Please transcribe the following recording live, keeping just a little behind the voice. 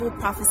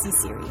Prophecy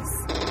series.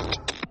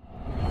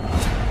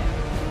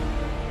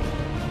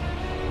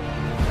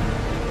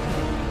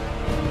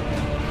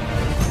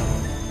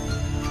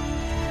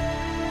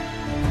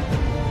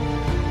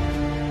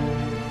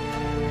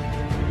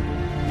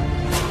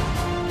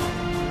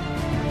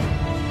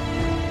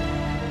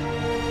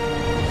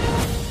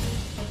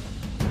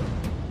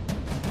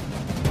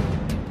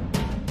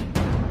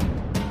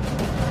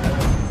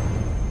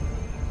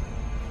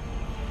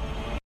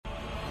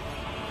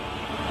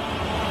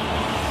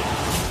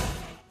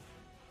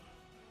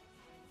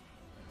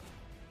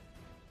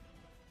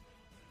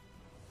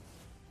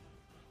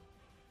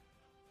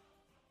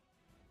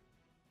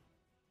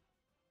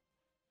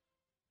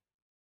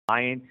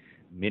 Lion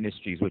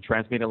Ministries. We're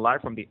transmitting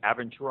live from the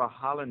Aventura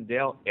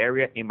Hollandale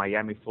area in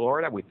Miami,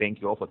 Florida. We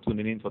thank you all for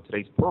tuning in for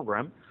today's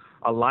program.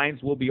 Our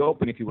lines will be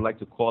open if you would like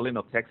to call in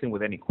or text in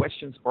with any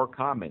questions or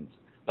comments.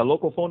 The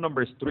local phone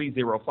number is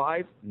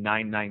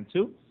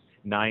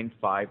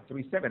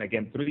 305-992-9537.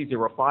 Again,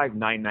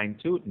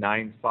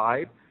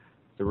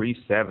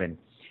 305-992-9537.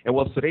 And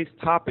well, today's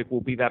topic will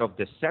be that of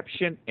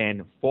deception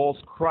and false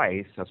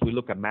Christ as we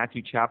look at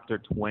Matthew chapter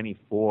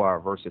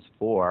 24, verses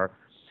 4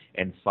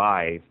 and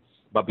 5.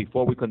 But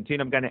before we continue,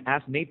 I'm going to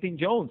ask Nathan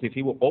Jones if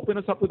he will open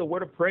us up with a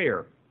word of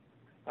prayer.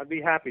 I'd be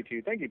happy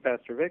to. Thank you,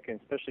 Pastor Vic, and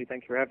especially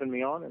thank you for having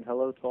me on, and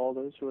hello to all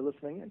those who are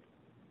listening in.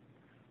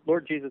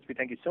 Lord Jesus, we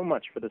thank you so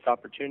much for this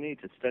opportunity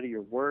to study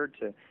your word,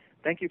 to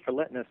thank you for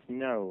letting us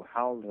know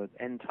how the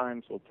end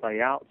times will play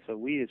out so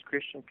we as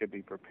Christians could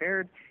be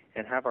prepared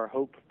and have our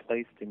hope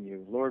placed in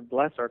you. Lord,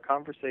 bless our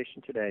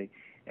conversation today,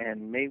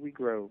 and may we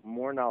grow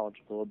more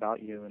knowledgeable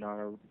about you and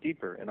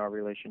deeper in our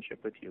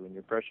relationship with you. In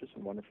your precious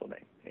and wonderful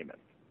name, amen.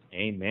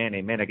 Amen,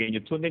 amen. Again,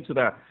 you're tuned into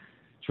the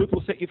Truth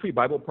Will Set You Free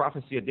Bible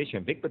Prophecy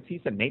Edition. Vic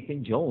Batista,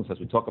 Nathan Jones, as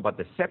we talk about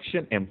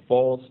deception and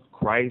false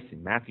Christ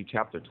in Matthew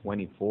chapter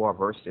 24,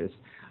 verses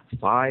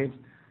 5.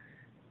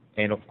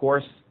 And, of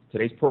course,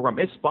 today's program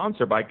is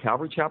sponsored by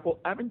Calvary Chapel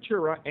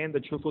Aventura and the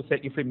Truth Will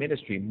Set You Free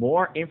Ministry.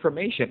 More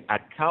information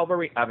at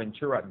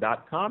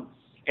calvaryaventura.com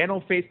and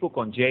on Facebook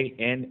on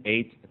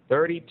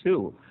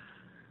JN832.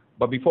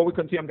 But before we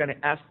continue, I'm going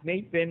to ask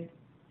Nathan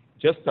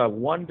just a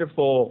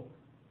wonderful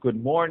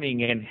good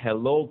morning and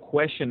hello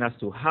question as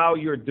to how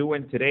you're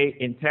doing today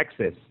in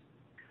Texas.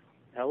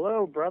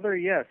 Hello, brother.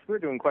 Yes, we're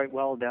doing quite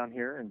well down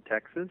here in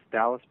Texas,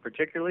 Dallas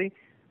particularly.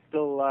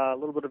 Still a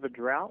little bit of a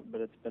drought, but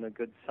it's been a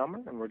good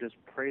summer, and we're just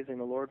praising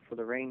the Lord for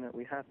the rain that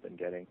we have been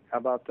getting. How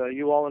about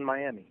you all in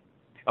Miami?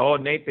 Oh,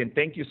 Nathan,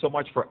 thank you so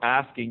much for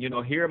asking. You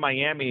know, here in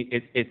Miami,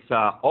 it's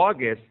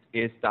August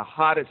is the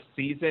hottest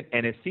season,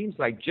 and it seems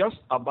like just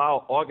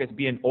about August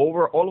being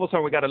over, all of a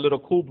sudden we got a little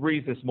cool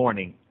breeze this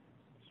morning.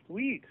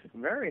 Sweet.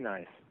 Very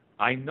nice.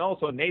 I know.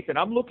 So, Nathan,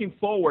 I'm looking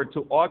forward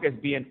to August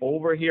being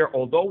over here.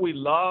 Although we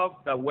love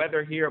the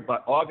weather here,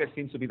 but August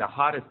seems to be the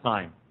hottest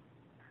time.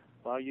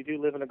 Well, you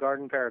do live in a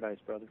garden paradise,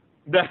 brother.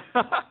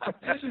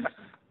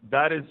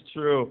 That is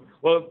true.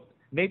 Well,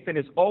 Nathan,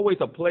 it's always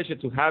a pleasure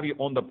to have you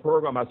on the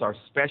program as our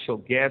special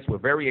guest. We're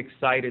very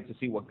excited to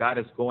see what God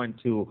is going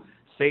to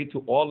say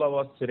to all of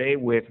us today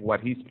with what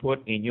he's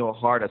put in your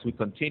heart as we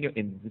continue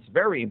in this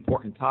very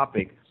important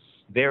topic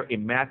there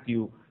in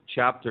Matthew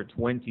chapter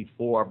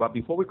 24. But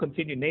before we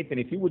continue, Nathan,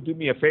 if you would do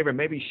me a favor,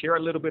 maybe share a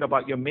little bit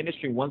about your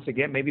ministry once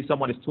again. Maybe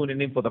someone is tuning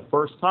in for the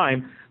first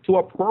time to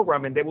our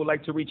program and they would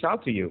like to reach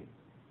out to you.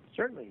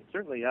 Certainly.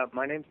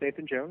 My name's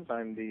Nathan Jones.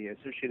 I'm the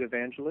Associate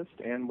Evangelist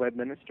and Web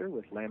Minister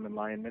with Lamb and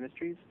Lion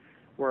Ministries.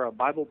 We're a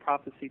Bible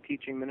prophecy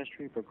teaching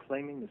ministry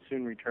proclaiming the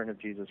soon return of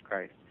Jesus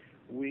Christ.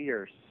 We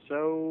are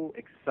so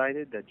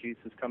excited that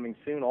Jesus is coming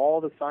soon.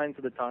 All the signs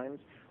of the times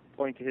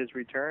point to his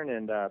return,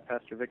 and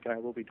Pastor Vic and I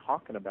will be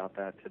talking about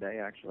that today,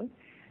 actually.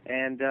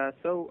 And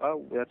so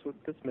that's what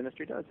this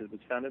ministry does. It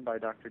was founded by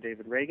Dr.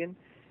 David Reagan,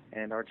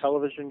 and our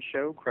television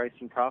show, Christ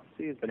in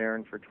Prophecy, has been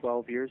airing for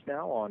 12 years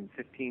now on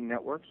 15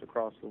 networks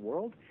across the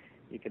world.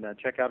 You can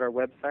check out our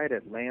website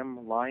at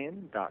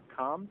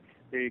lamblion.com.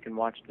 There you can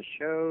watch the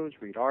shows,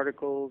 read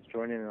articles,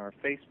 join in our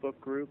Facebook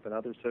group and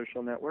other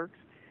social networks,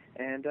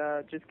 and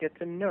just get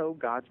to know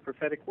God's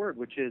prophetic word,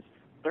 which is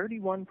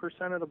 31%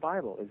 of the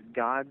Bible is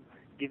God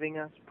giving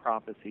us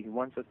prophecy. He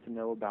wants us to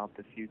know about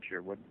the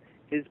future, what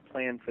his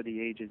plan for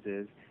the ages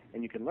is,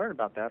 and you can learn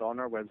about that on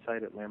our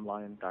website at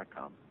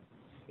lamblion.com.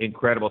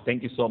 Incredible.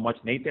 Thank you so much,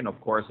 Nathan.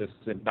 Of course,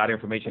 that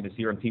information is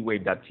here on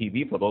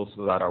twave.tv for those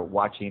that are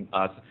watching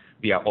us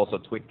via also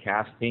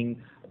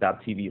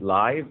twitcasting.tv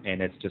live,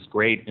 and it's just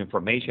great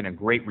information and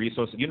great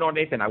resources. You know,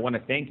 Nathan, I want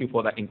to thank you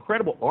for that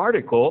incredible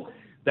article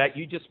that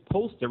you just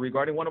posted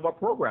regarding one of our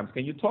programs.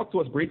 Can you talk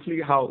to us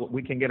briefly how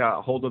we can get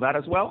a hold of that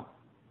as well?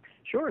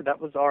 Sure.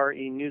 That was our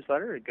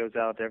e-newsletter. It goes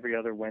out every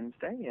other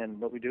Wednesday, and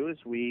what we do is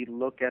we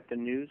look at the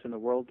news in the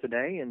world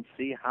today and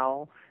see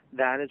how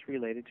that is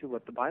related to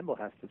what the Bible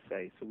has to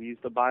say. So we use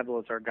the Bible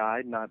as our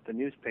guide, not the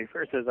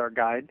newspapers as our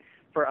guide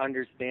for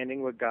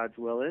understanding what God's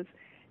will is.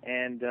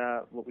 And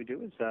what we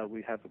do is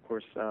we have, of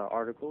course,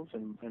 articles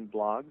and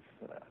blogs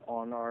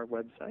on our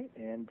website,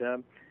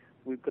 and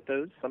we put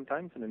those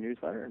sometimes in a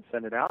newsletter and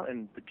send it out,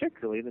 and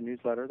particularly the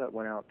newsletter that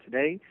went out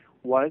today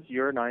was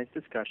your and I's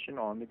discussion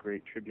on the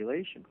Great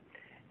Tribulation.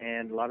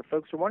 And a lot of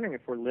folks are wondering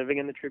if we're living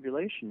in the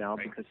tribulation now,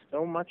 Right. because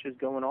so much is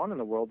going on in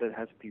the world that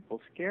has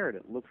people scared.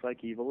 It looks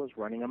like evil is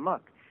running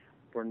amok.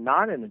 We're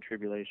not in the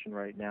tribulation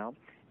right now,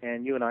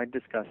 and you and I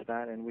discussed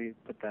that, and we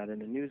put that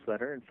in a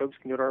newsletter. And folks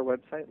can go to our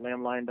website,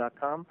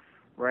 lamblion.com.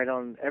 Right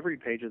on every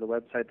page of the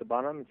website at the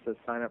bottom, it says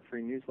sign up for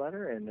your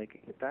newsletter, and they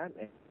can get that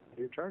at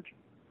your charge.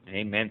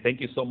 Amen.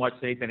 Thank you so much,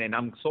 Nathan. And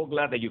I'm so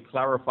glad that you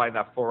clarified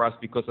that for us,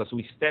 because as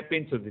we step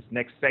into this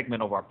next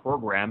segment of our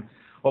program,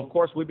 of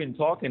course, we've been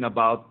talking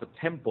about the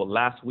temple.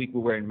 Last week we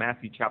were in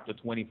Matthew chapter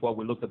 24.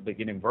 We looked at the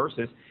beginning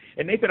verses.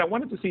 And Nathan, I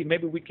wanted to see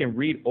maybe we can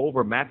read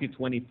over Matthew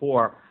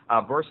 24,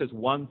 verses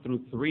 1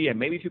 through 3. And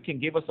maybe if you can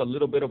give us a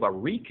little bit of a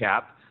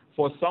recap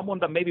for someone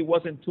that maybe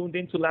wasn't tuned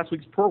into last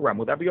week's program.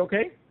 Would that be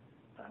okay?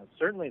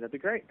 Certainly, that'd be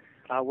great.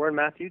 We're in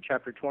Matthew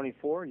chapter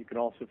 24. You can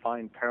also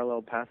find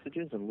parallel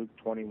passages in Luke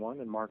 21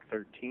 and Mark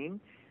 13.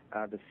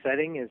 The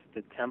setting is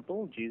the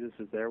temple. Jesus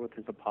is there with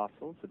his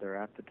apostles, so they're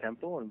at the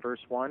temple. And verse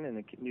 1 in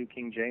the New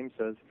King James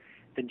says,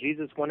 "Then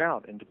Jesus went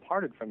out and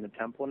departed from the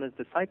temple, and his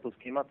disciples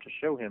came up to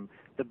show him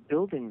the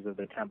buildings of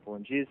the temple.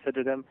 And Jesus said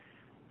to them,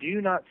 'Do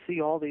you not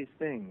see all these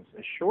things?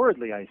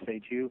 Assuredly, I say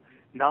to you,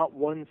 not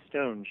one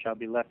stone shall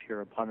be left here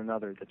upon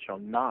another that shall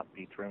not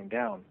be thrown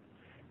down.'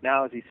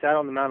 Now as he sat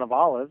on the Mount of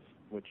Olives,"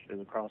 which is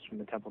across from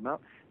the Temple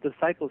Mount, "the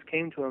disciples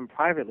came to him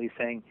privately,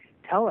 saying,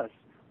 'Tell us,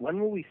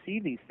 when will we see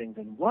these things,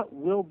 and what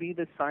will be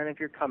the sign of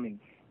your coming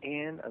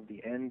and of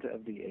the end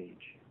of the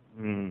age?'"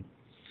 Mm.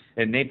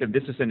 And Nathan,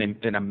 this is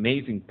an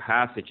amazing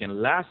passage.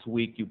 And last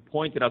week you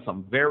pointed out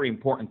some very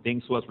important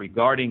things to us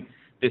regarding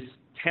this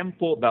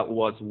temple that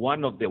was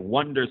one of the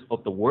wonders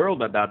of the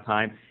world at that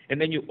time. And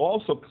then you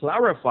also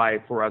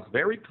clarified for us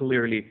very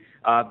clearly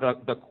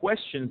the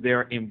questions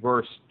there in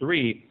verse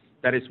 3,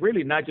 that it's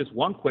really not just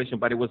one question,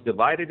 but it was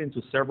divided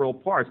into several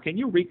parts. Can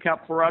you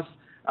recap for us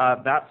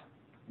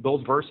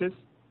those verses?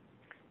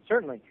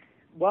 Certainly.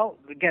 Well,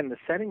 again, the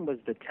setting was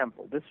the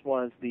temple. This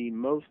was the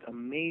most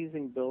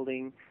amazing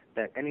building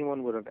that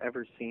anyone would have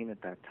ever seen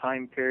at that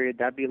time period.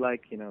 That'd be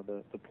like,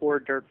 the poor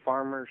dirt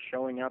farmer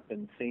showing up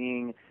and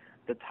seeing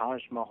the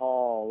Taj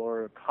Mahal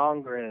or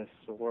Congress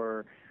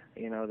or,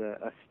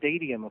 a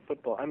stadium of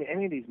football. I mean,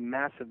 any of these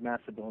massive,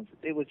 massive buildings,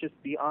 it was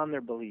just beyond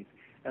their belief.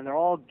 And they're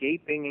all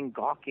gaping and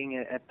gawking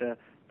at the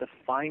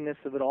fineness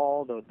of it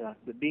all, the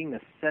being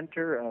the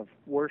center of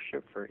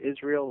worship for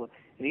Israel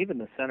and even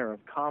the center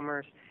of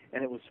commerce.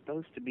 And it was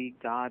supposed to be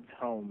God's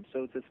home.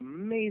 So it's this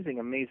amazing,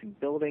 amazing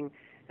building,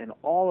 and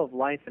all of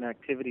life and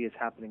activity is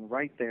happening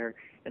right there.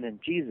 And then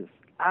Jesus,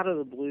 out of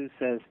the blue,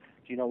 says,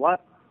 "Do you know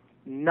what?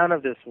 None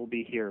of this will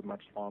be here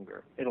much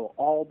longer. It'll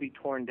all be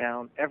torn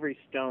down, every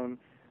stone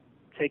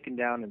taken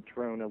down and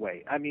thrown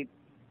away." I mean,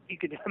 you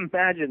could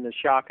imagine the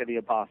shock of the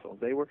apostles.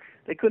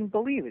 They couldn't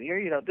believe it.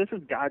 Here, this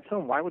is God's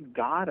home. Why would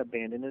God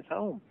abandon his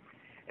home?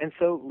 And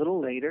so a little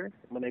later,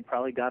 when they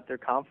probably got their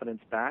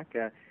confidence back,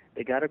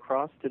 they got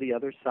across to the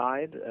other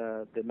side,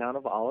 the Mount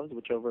of Olives,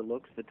 which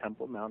overlooks the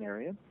Temple Mount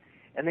area,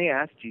 and they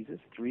asked Jesus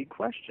 3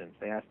 questions.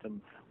 They asked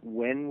him,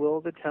 "When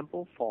will the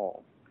temple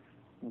fall?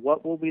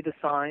 What will be the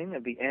sign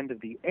of the end of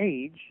the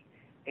age?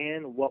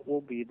 And what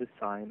will be the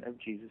sign of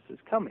Jesus'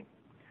 coming?"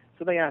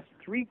 So they asked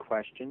 3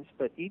 questions,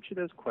 but each of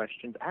those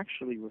questions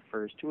actually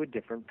refers to a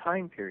different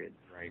time period.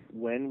 Right.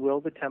 When will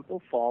the temple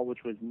fall,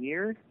 which was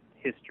near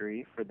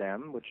history for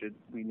them,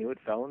 we knew it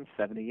fell in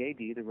 70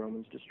 AD. The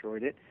Romans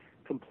destroyed it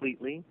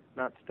completely.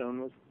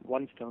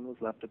 One stone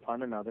was left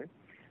upon another.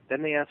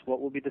 Then they asked, what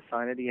will be the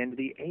sign of the end of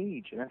the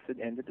age? And that's the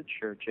end of the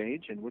church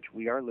age, in which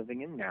we are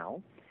living in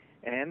now.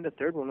 And the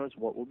third one was,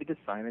 what will be the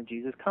sign of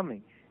Jesus'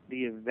 coming?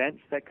 The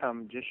events that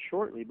come just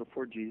shortly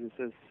before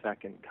Jesus'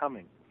 second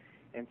coming.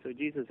 And so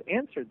Jesus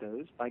answered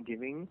those by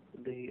giving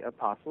the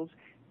apostles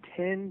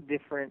 10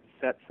 different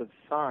sets of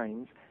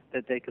signs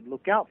that they could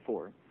look out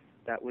for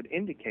that would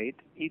indicate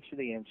each of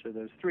the answer to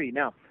those 3.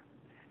 Now,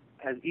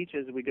 as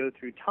we go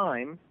through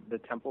time, the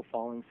temple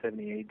falling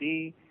 70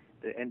 AD,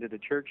 the end of the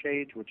church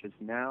age, which is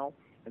now,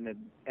 and the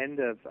end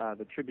of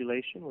the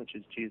tribulation, which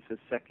is Jesus'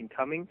 second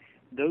coming,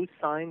 those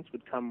signs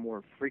would come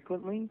more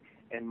frequently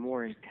and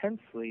more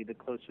intensely the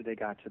closer they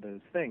got to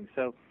those things.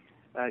 So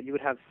you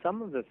would have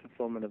some of the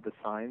fulfillment of the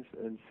signs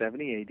in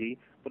 70 AD,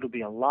 but it would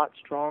be a lot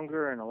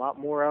stronger and a lot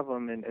more of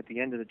them at the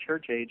end of the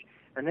church age,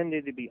 and then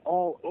they'd be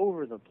all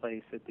over the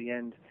place at the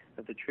end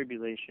of the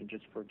tribulation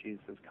just before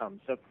Jesus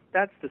comes. So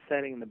that's the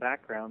setting and the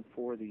background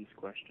for these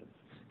questions.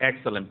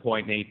 Excellent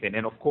point, Nathan.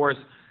 And of course,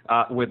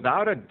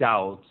 without a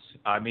doubt,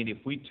 I mean, if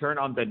we turn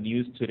on the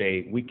news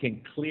today, we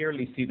can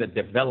clearly see the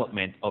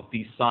development of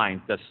these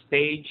signs. The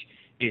stage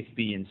is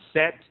being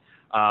set.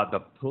 The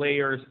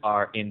players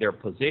are in their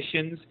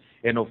positions.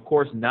 And of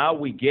course, now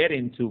we get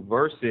into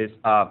verses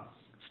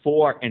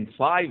 4 and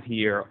 5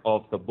 here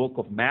of the book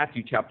of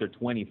Matthew, chapter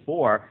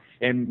 24.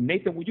 And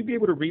Nathan, would you be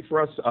able to read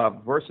for us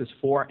verses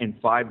 4 and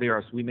 5 there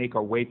as we make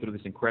our way through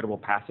this incredible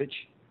passage?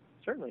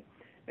 Certainly.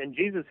 And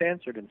Jesus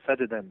answered and said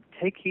to them,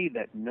 "Take heed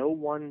that no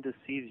one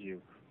deceives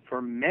you,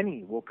 for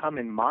many will come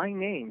in my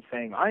name,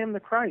 saying, 'I am the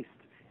Christ,'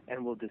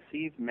 and will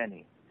deceive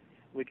many.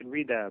 We can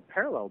read a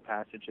parallel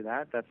passage of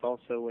that. That's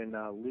also in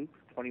Luke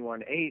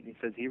 21:8. He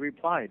says, he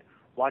replied,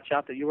 "Watch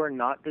out that you are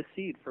not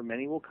deceived, for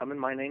many will come in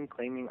my name,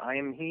 claiming I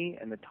am he,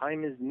 and the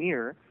time is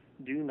near.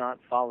 Do not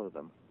follow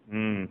them."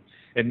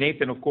 And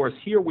Nathan, of course,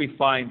 here we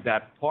find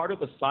that part of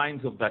the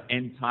signs of the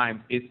end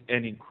times is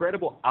an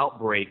incredible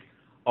outbreak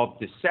of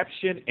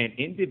deception and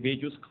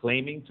individuals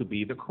claiming to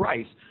be the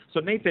Christ. So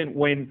Nathan,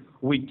 when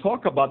we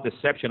talk about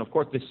deception, of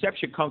course,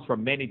 deception comes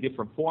from many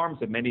different forms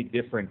and many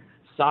different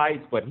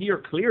sides, but here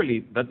clearly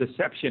the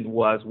deception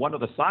was, one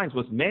of the signs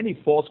was many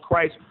false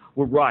Christs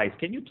will rise.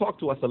 Can you talk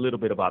to us a little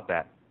bit about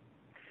that?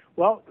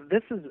 Well,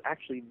 this is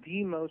actually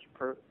the most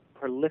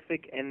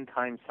prolific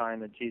end-time sign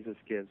that Jesus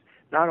gives.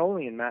 Not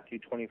only in Matthew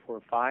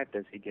 24:5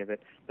 does he give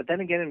it, but then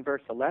again in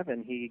verse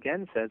 11, he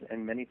again says,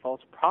 "And many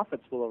false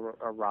prophets will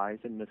arise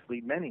and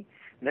mislead many."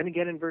 And then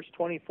again in verse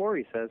 24,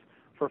 he says,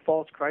 "For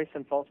false Christs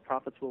and false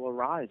prophets will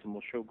arise and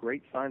will show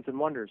great signs and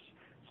wonders,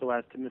 so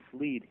as to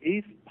mislead,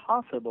 if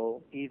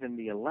possible, even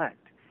the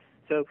elect."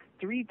 So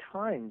 3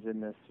 times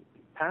in this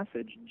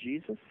passage,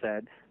 Jesus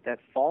said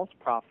that false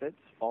prophets,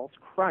 false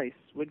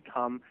Christs would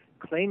come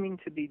claiming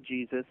to be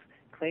Jesus,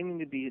 claiming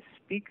to be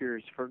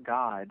speakers for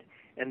God,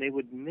 and they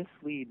would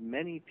mislead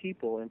many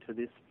people into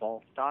this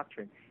false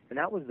doctrine. And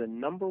that was the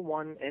number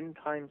one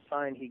end-time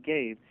sign he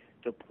gave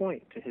to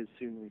point to his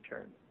soon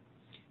return.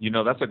 You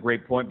know, that's a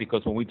great point,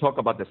 because when we talk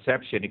about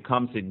deception, it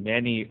comes in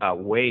many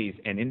ways,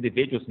 and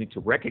individuals need to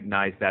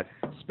recognize that,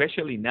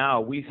 especially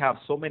now, we have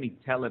so many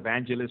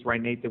televangelists,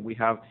 right, Nathan? We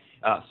have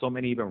so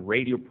many even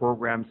radio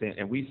programs,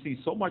 and we see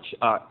so much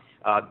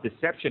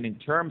deception in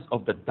terms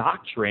of the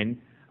doctrine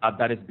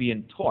that is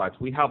being taught.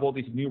 We have all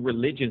these new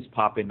religions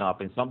popping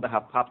up, and some that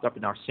have popped up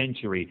in our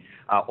century,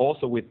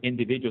 also with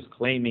individuals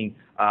claiming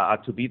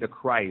to be the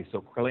Christ,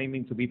 or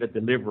claiming to be the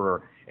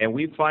deliverer. And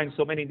we find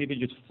so many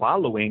individuals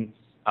following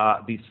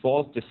these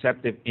false,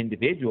 deceptive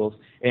individuals.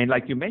 And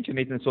like you mentioned,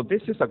 Nathan, so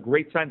this is a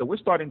great sign that we're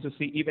starting to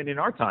see even in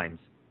our times.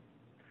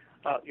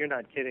 You're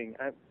not kidding.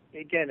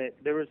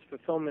 There was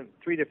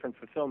 3 different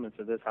fulfillments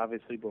of this,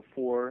 obviously,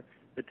 before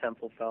the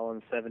temple fell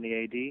in 70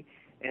 A.D.,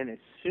 and as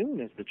soon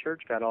as the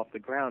church got off the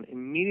ground,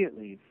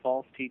 immediately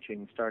false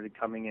teaching started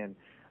coming in.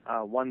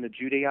 One, the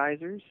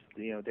Judaizers,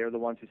 they're the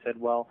ones who said,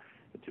 well,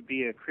 to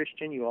be a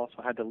Christian, you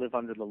also had to live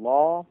under the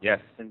law. Yes.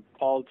 And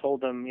Paul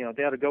told them,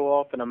 they had to go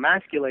off and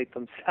emasculate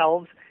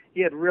themselves. He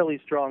had really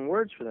strong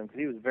words for them because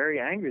he was very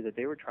angry that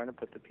they were trying to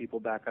put the people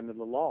back under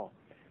the law.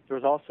 There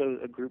was also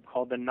a group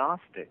called the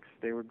Gnostics.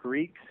 They were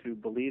Greeks who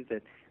believed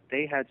that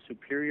they had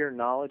superior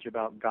knowledge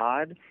about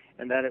God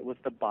and that it was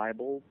the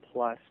Bible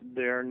plus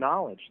their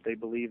knowledge. They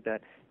believed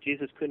that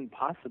Jesus couldn't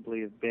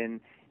possibly have been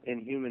in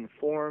human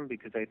form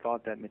because they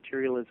thought that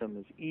materialism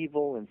is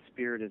evil and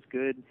spirit is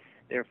good.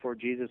 Therefore,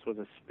 Jesus was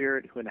a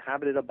spirit who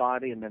inhabited a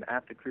body and then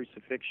at the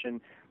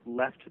crucifixion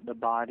left the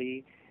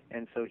body,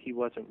 and so he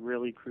wasn't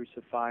really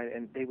crucified.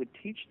 And they would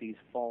teach these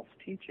false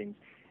teachings.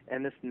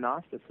 And this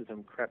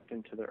Gnosticism crept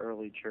into the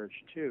early church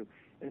too.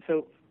 And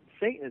so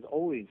Satan is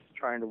always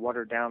trying to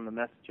water down the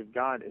message of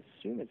God as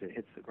soon as it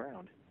hits the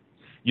ground.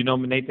 You know,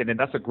 Nathan, and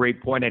that's a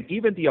great point. And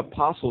even the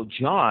Apostle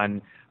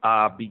John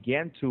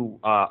began to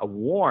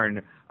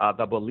warn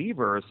the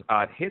believers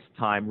at his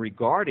time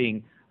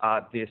regarding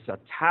this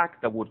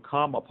attack that would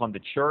come upon the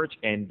church,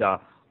 and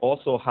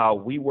also how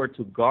we were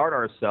to guard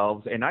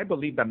ourselves. And I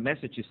believe that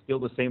message is still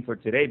the same for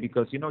today,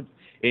 because,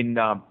 in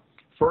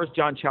 1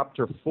 John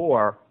chapter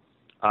 4,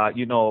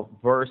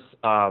 verse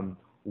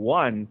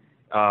 1,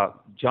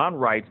 John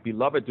writes,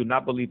 "Beloved, do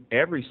not believe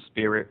every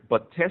spirit,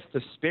 but test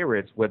the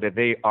spirits whether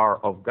they are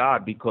of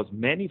God, because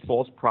many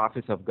false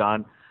prophets have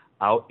gone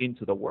out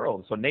into the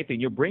world." So,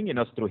 Nathan, you're bringing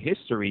us through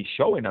history,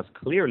 showing us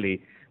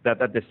clearly that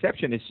the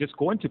deception is just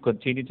going to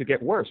continue to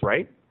get worse,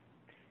 right?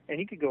 And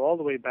you could go all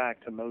the way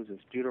back to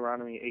Moses,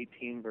 Deuteronomy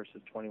 18,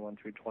 verses 21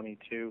 through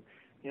 22.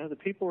 The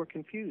people were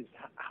confused.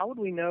 How do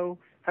we know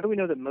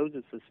that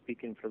Moses is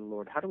speaking for the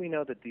Lord? How do we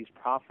know that these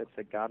prophets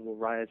that God will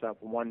rise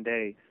up one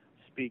day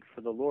speak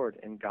for the Lord?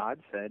 And God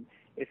said,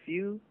 if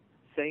you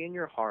say in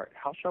your heart,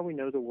 how shall we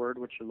know the word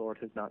which the Lord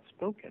has not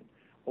spoken?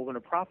 Well, when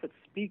a prophet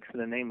speaks in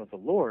the name of the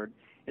Lord,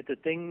 if the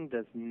thing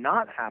does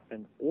not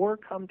happen or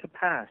come to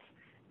pass,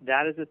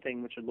 that is a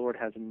thing which the Lord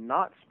has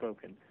not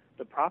spoken.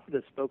 The prophet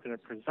has spoken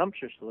it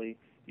presumptuously,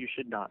 you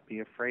should not be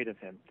afraid of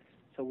him.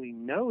 So we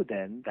know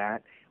then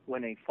that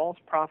when a false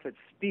prophet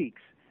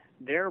speaks,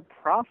 their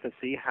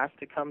prophecy has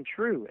to come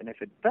true. And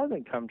if it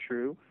doesn't come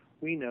true,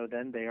 we know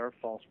then they are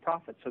false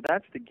prophets. So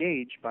that's the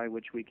gauge by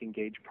which we can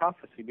gauge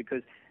prophecy,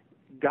 because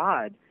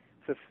God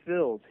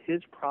fulfills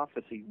his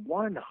prophecy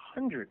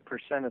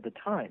 100% of the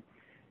time.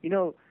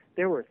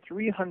 There were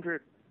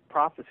 300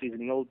 prophecies in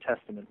the Old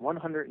Testament,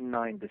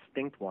 109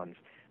 distinct ones,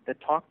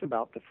 that talked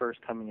about the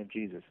first coming of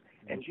Jesus.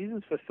 And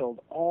Jesus fulfilled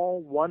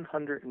all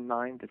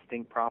 109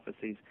 distinct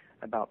prophecies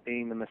about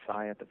being the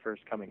Messiah at the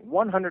first coming,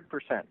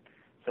 100%.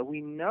 So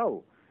we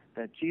know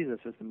that Jesus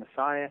is the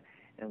Messiah,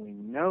 and we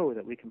know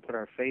that we can put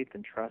our faith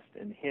and trust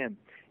in him.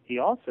 He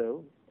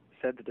also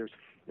said that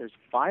there's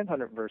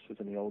 500 verses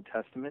in the Old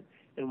Testament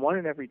and one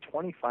in every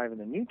 25 in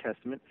the New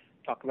Testament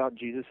talk about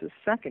Jesus'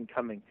 second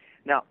coming.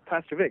 Now,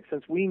 Pastor Vic,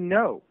 since we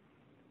know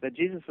that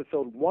Jesus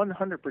fulfilled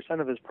 100%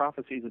 of his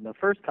prophecies in the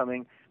first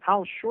coming,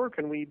 how sure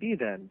can we be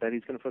then that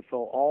he's going to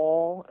fulfill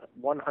all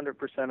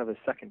 100% of his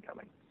second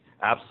coming?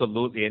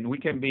 Absolutely. And we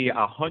can be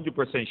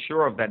 100%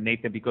 sure of that,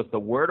 Nathan, because the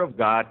Word of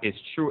God is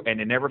true and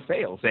it never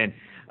fails. And,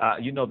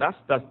 that's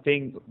the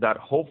thing that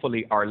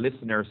hopefully our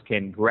listeners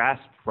can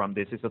grasp from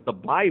this, is that the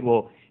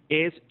Bible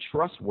is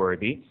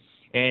trustworthy.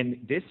 And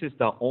this is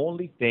the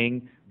only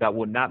thing that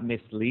will not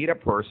mislead a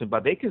person,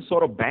 but they can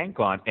sort of bank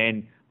on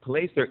and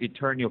place their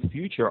eternal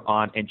future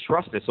on and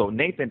trust it. So,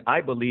 Nathan,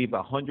 I believe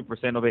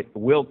 100% of it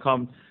will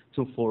come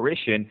to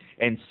fruition,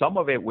 and some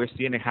of it we're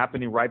seeing it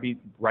happening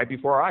right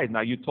before our eyes.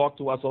 Now, you talked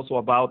to us also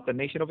about the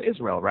nation of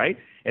Israel, right?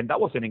 And that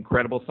was an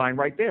incredible sign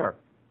right there.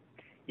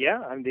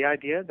 Yeah, and the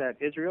idea that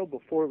Israel,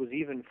 before it was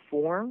even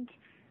formed,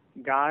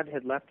 God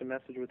had left a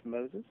message with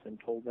Moses and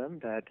told them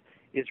that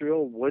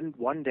Israel would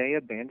one day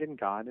abandon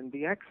God and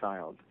be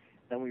exiled.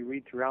 Then we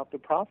read throughout the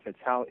prophets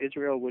how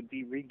Israel would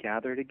be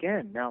regathered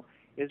again. Now,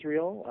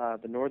 Israel,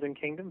 the northern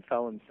kingdom,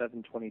 fell in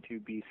 722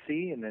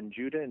 BC, and then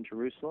Judah and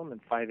Jerusalem in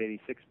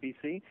 586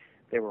 BC.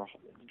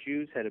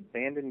 Jews had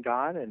abandoned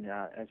God, and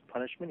as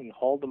punishment, he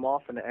hauled them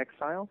off into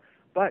exile.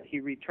 But he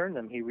returned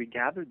them. He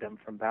regathered them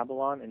from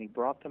Babylon, and he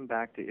brought them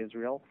back to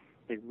Israel.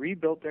 They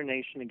rebuilt their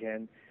nation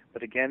again,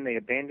 but again, they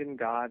abandoned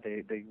God.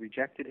 They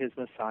rejected his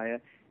Messiah.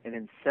 And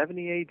in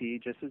 70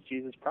 A.D., just as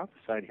Jesus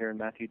prophesied here in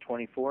Matthew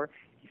 24,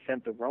 he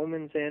sent the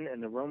Romans in,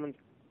 and the Romans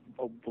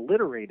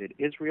obliterated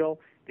Israel.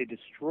 They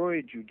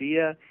destroyed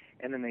Judea,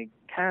 and then they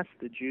cast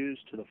the Jews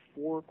to the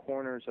four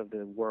corners of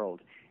the world.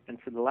 And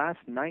for the last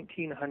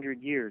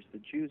 1,900 years, the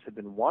Jews have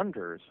been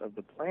wanderers of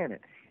the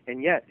planet.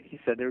 And yet, he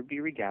said they would be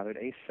regathered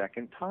a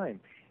second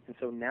time. And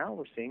so now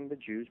we're seeing the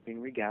Jews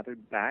being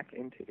regathered back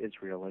into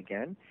Israel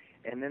again.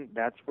 And then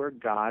that's where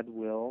God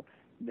will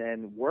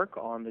then work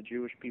on the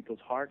Jewish people's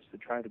hearts to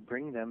try to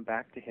bring them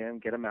back to him,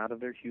 get them out of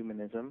their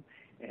humanism,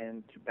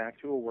 and back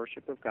to a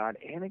worship of God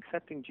and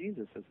accepting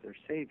Jesus as their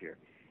Savior.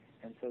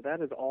 And so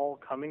that is all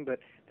coming, but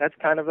that's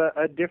kind of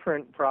a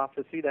different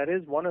prophecy. That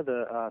is one of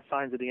the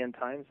signs of the end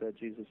times that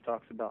Jesus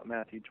talks about in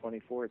Matthew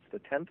 24. It's the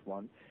 10th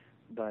one.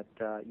 But,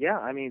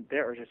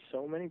 there are just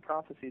so many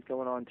prophecies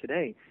going on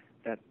today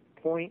that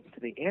point to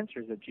the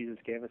answers that Jesus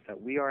gave us,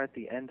 that we are at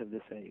the end of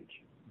this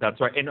age.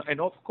 That's right.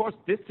 And of course,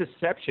 this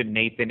deception,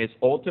 Nathan, is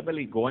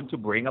ultimately going to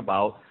bring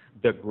about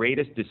the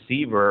greatest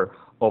deceiver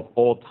of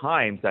all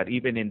times, that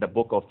even in the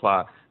book of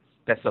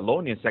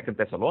Thessalonians, 2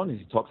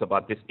 Thessalonians, he talks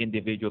about this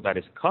individual that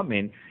is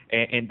coming,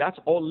 and that's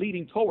all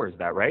leading towards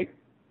that, right?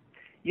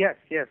 Yes.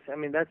 I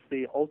mean, that's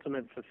the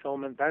ultimate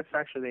fulfillment. That's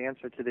actually the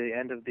answer to the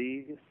end of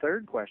the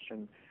third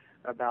question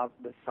about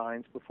the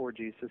signs before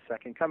Jesus'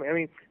 second coming. I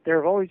mean, there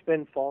have always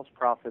been false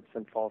prophets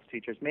and false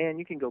teachers. Man,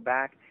 you can go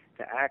back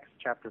to Acts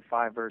chapter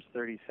 5, verse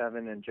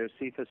 37, and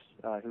Josephus,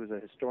 who was a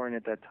historian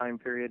at that time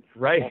period,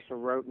 right, also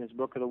wrote in his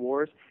Book of the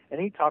Wars,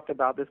 and he talked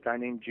about this guy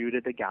named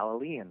Judah the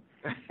Galilean.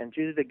 And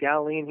Judah the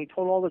Galilean, he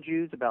told all the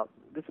Jews about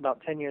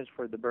 10 years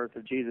before the birth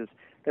of Jesus,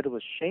 that it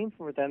was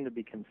shameful for them to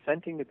be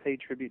consenting to pay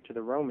tribute to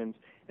the Romans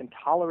and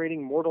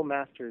tolerating mortal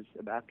masters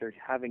after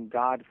having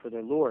God for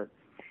their Lord.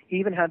 He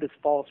even had this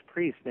false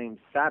priest named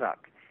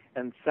Zadok,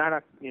 and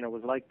Zadok,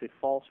 was like the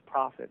false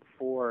prophet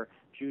for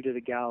Judah the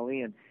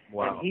Galilean.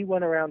 Wow. And he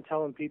went around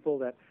telling people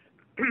that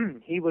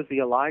he was the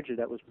Elijah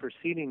that was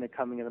preceding the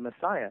coming of the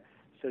Messiah.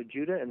 So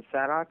Judah and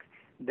Zadok,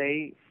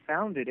 they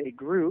founded a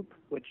group,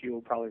 which you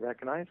will probably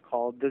recognize,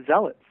 called the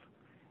Zealots,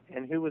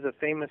 and who was a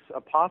famous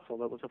apostle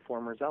that was a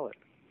former zealot.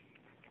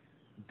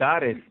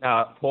 That is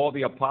Paul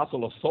the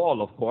apostle of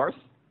Saul, of course.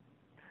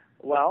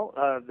 Well,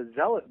 the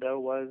zealot, though,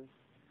 was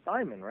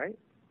Simon, right?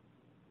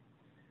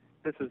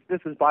 This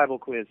is Bible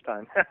quiz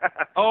time.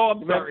 Oh,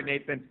 I'm sorry,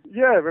 Nathan.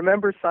 Yeah,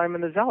 remember Simon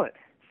the Zealot.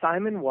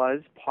 Simon was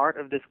part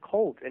of this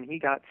cult, and he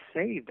got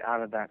saved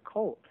out of that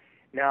cult.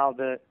 Now,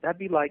 that'd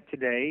be like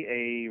today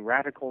a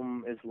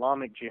radical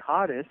Islamic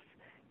jihadist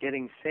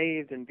getting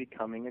saved and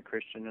becoming a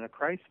Christian and a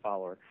Christ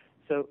follower.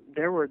 So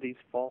there were these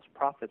false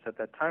prophets at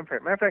that time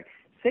frame. Matter of fact,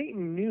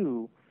 Satan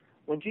knew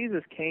when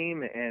Jesus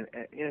came, and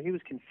he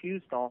was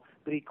confused and all,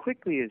 but he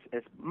quickly,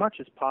 as much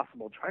as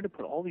possible, tried to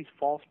put all these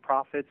false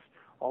prophets,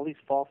 all these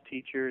false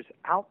teachers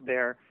out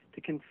there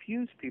to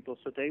confuse people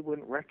so they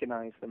wouldn't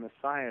recognize the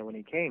Messiah when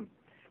he came.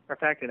 Matter of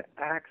fact, in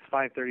Acts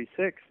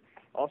 5:36,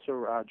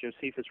 also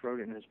Josephus wrote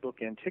it in his book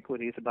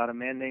Antiquities about a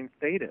man named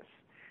Theudas.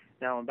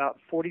 Now, about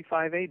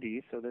 45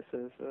 A.D., so this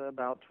is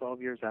about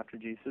 12 years after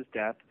Jesus'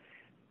 death,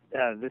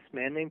 this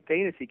man named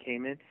Theudas, he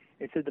came in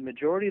and said the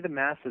majority of the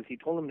masses, he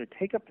told them to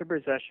take up their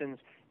possessions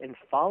and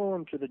follow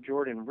him to the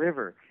Jordan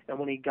River. And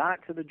when he got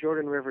to the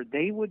Jordan River,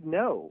 they would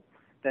know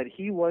that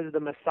he was the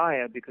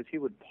Messiah because he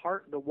would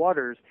part the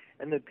waters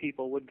and the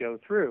people would go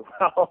through.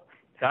 Well,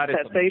 that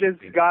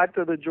Theudas got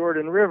to the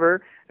Jordan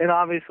River, and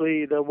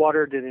obviously the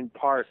water didn't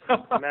part. As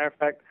a matter of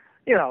fact,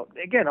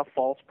 again, a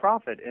false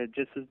prophet.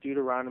 Just as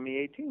Deuteronomy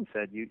 18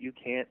 said, you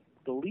can't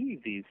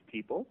believe these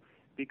people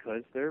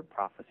because their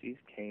prophecies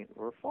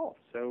were false.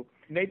 So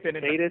Nathan,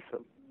 Theudas,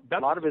 a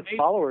lot of his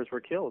followers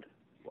were killed.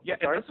 Yeah,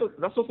 and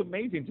that's what's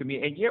amazing to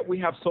me. And yet we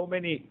have so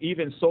many,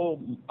 even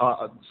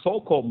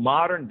so-called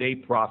modern-day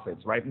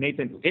prophets, right,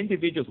 Nathan?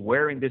 Individuals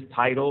wearing this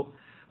title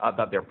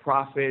that they're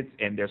prophets,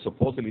 and they're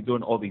supposedly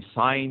doing all these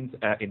signs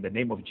in the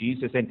name of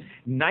Jesus. And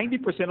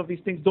 90% of these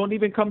things don't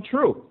even come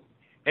true.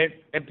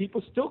 And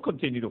people still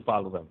continue to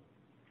follow them.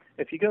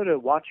 If you go to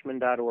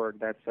watchman.org,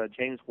 that's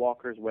James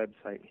Walker's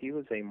website. He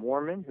was a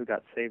Mormon who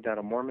got saved out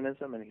of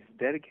Mormonism, and he's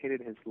dedicated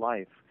his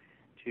life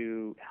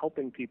to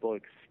helping people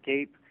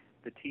escape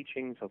the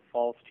teachings of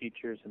false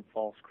teachers and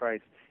false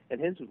Christ. And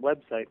his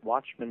website,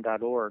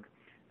 watchman.org,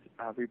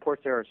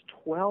 reports there are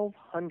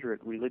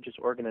 1,200 religious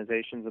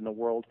organizations in the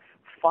world,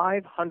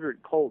 500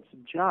 cults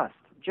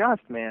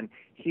just, man,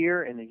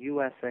 here in the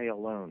USA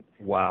alone.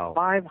 Wow.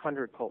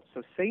 500 cults.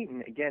 So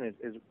Satan, again,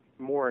 is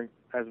more,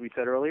 as we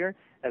said earlier,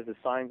 as the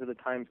signs of the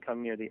times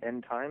come near the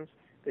end times,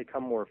 they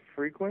come more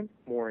frequent,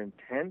 more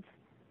intense,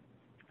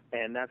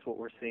 and that's what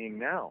we're seeing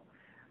now.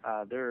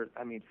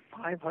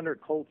 500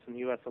 cults in the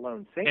U.S.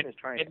 alone. Satan is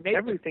trying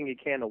everything he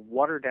can to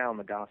water down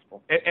the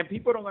gospel. And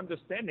people don't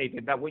understand,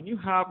 Nathan, that when you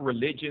have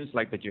religions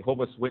like the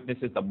Jehovah's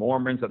Witnesses, the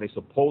Mormons, that they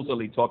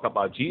supposedly talk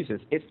about Jesus,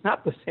 it's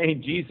not the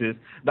same Jesus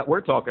that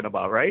we're talking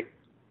about, right?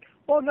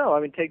 Well, no.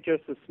 Take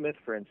Joseph Smith,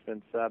 for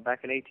instance.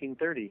 Back in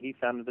 1830, he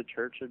founded the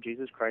Church of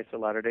Jesus Christ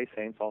of Latter-day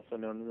Saints, also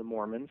known as the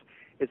Mormons.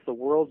 It's the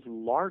world's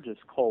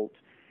largest cult.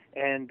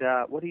 And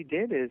what he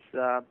did is...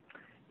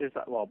 there's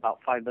about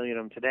 5 million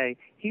of them today.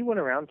 He went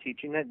around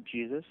teaching that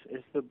Jesus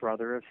is the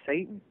brother of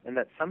Satan, and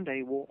that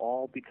someday we'll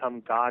all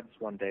become gods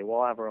one day.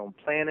 We'll have our own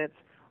planets.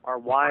 Our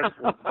wives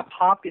will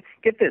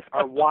get this.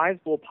 Our wives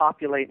will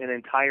populate an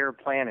entire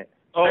planet,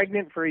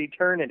 pregnant for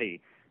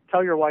eternity.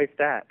 Tell your wife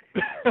that.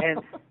 And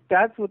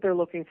that's what they're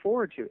looking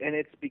forward to. And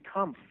it's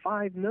become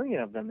 5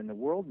 million of them in the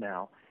world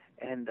now.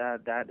 And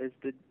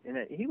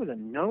he was a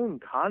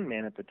known con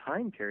man at the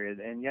time period,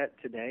 and yet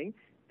today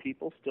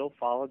people still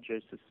follow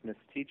Joseph Smith's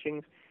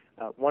teachings.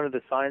 One of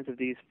the signs of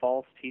these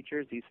false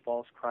teachers, these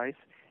false Christs,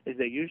 is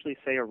they usually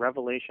say a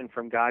revelation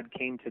from God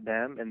came to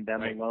them and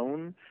them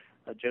alone.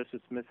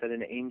 Joseph Smith said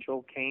an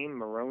angel came,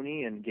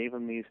 Moroni, and gave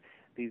him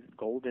these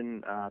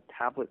golden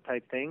tablet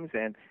type things,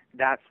 and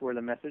that's where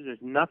the message is.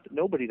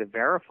 Nobody to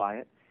verify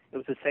it. It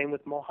was the same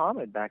with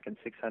Muhammad back in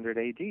 600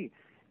 A.D.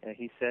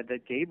 He said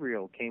that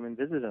Gabriel came and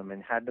visited him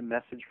and had the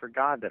message for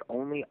God that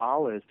only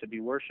Allah is to be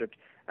worshipped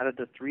out of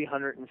the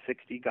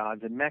 360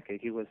 gods in Mecca.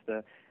 He was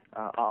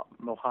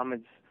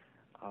Muhammad's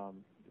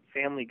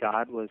family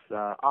god was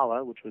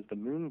Allah, which was the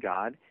moon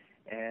god.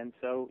 And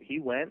so he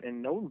went,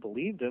 and no one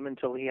believed him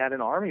until he had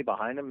an army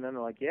behind him. And then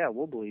they're like, yeah,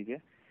 we'll believe you.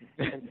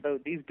 And so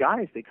these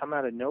guys, they come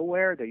out of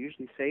nowhere. They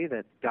usually say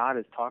that God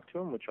has talked to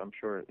them, which I'm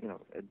sure,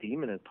 a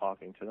demon is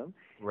talking to them.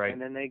 Right.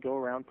 And then they go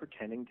around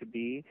pretending to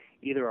be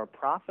either a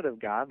prophet of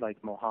God like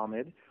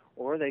Muhammad,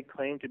 or they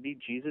claim to be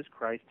Jesus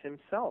Christ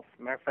himself.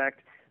 Matter of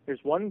fact, there's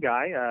one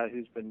guy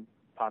who's been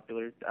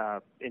popular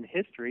in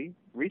history,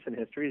 recent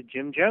history, is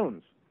Jim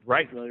Jones.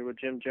 Right. Familiar with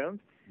Jim Jones?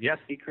 Yes.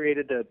 He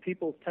created the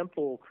People's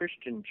Temple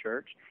Christian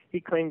Church. He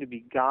claimed to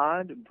be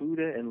God,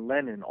 Buddha, and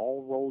Lenin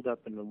all rolled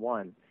up into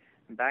one.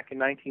 And back in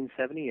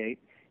 1978,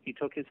 he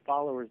took his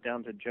followers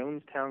down to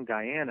Jonestown,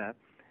 Guyana,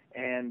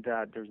 and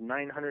there's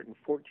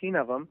 914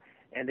 of them,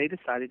 and they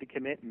decided to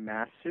commit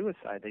mass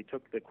suicide. They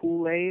took the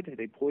Kool-Aid,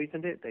 they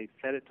poisoned it, they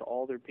fed it to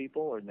all their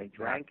people, or they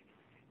drank,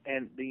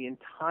 and the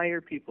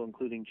entire people,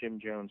 including Jim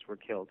Jones, were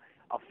killed.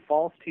 A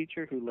false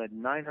teacher who led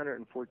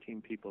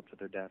 914 people to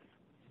their deaths.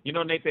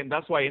 Nathan,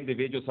 that's why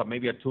individuals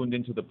are tuned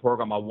into the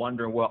program are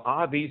wondering, well,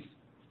 are these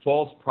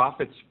false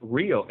prophets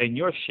real? And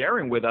you're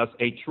sharing with us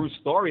a true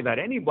story that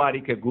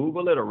anybody could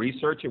Google it or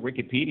research it,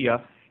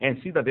 Wikipedia, and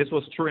see that this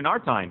was true in our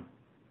time.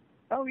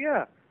 Oh,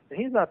 yeah. And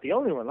he's not the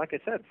only one. Like I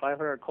said,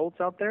 500 cults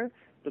out there.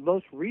 The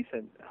most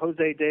recent,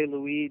 Jose de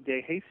Luis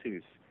de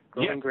Jesus,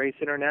 Growing Grace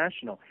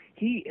International.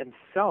 He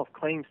himself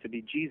claims to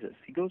be Jesus.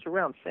 He goes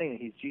around saying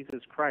he's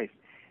Jesus Christ.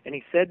 And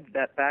he said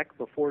that back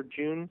before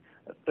June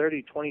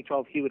 30,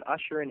 2012, he would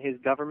usher in his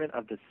government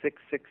of the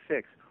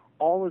 666.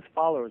 All his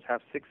followers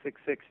have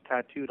 666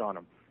 tattooed on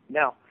them.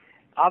 Now,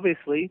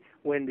 obviously,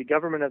 when the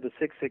government of the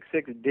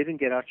 666 didn't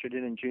get ushered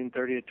in June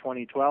 30,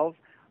 2012,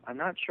 I'm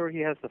not sure he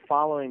has the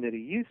following that he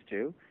used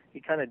to. He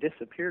kind of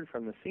disappeared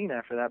from the scene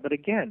after that. But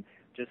again,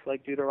 just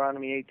like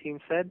Deuteronomy 18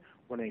 said,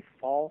 when a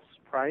false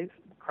Christ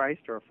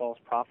or a false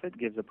prophet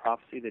gives a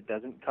prophecy that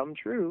doesn't come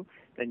true,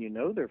 then you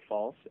know they're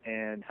false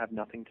and have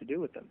nothing to do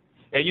with them.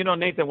 And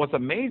Nathan, what's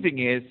amazing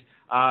is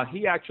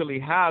he actually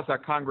has a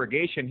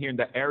congregation here in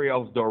the area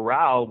of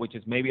Doral, which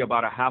is maybe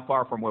about a half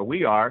hour from where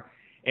we are.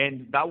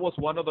 And that was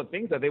one of the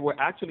things that they were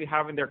actually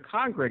having their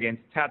congregants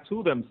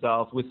tattoo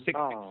themselves with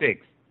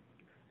 666.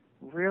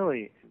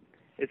 Really?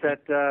 Is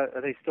that,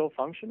 are they still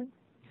functioning?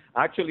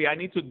 Actually, I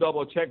need to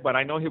double check, but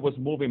I know he was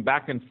moving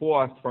back and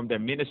forth from their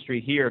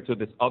ministry here to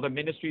this other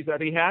ministries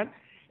that he had.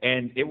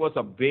 And it was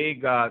a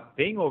big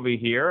thing over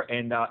here,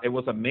 and it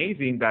was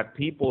amazing that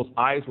people's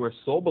eyes were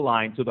so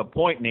blind to the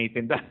point,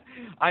 Nathan, that,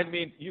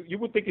 you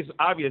would think it's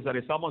obvious that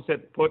if someone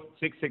said put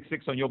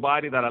 666 on your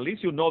body, that at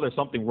least you know there's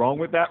something wrong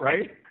with that,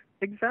 right?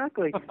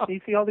 Exactly. You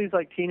see all these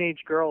like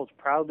teenage girls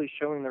proudly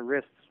showing their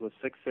wrists with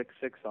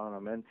 666 on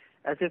them, and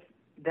as if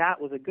that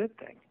was a good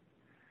thing.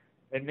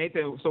 And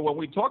Nathan, so when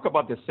we talk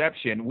about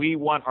deception, we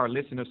want our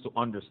listeners to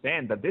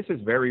understand that this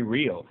is very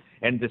real.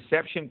 And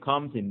deception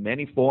comes in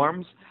many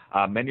forms,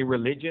 many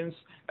religions.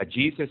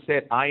 Jesus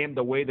said, I am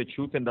the way, the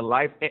truth, and the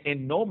life.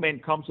 And no man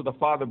comes to the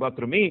Father but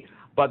through me.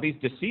 But these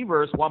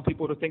deceivers want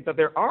people to think that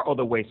there are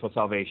other ways for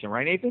salvation.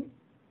 Right, Nathan?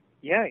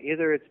 Yeah,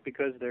 either it's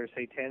because they're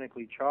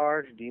satanically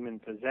charged,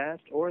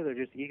 demon-possessed, or they're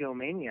just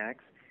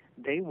egomaniacs.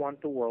 They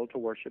want the world to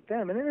worship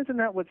them. And isn't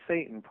that what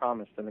Satan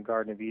promised in the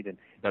Garden of Eden?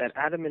 That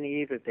Adam and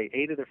Eve, if they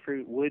ate of the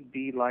fruit, would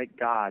be like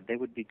God. They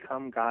would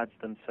become gods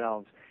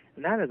themselves.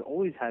 And that has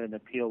always had an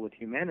appeal with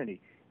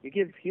humanity. You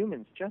give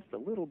humans just a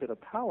little bit of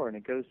power and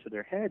it goes to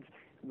their heads.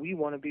 We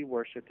want to be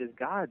worshipped as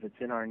gods. It's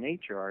in our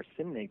nature, our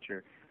sin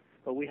nature.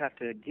 But we have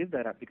to give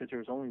that up because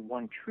there's only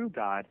one true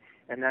God,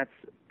 and that's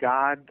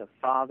God, the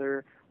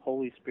Father,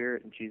 Holy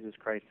Spirit, and Jesus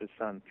Christ, His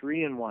Son.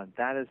 3 in 1.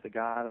 That is the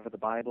God of the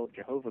Bible,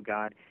 Jehovah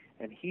God,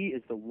 and He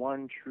is the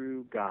one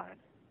true God.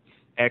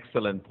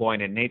 Excellent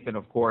point. And Nathan,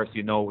 of course,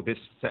 you know, this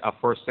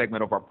first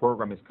segment of our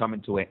program is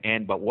coming to an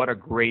end, but what a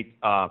great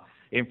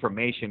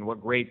information, what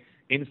great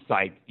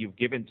insight you've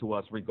given to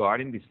us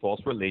regarding these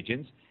false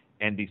religions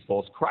and these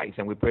false Christs.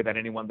 And we pray that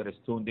anyone that is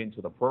tuned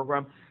into the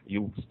program,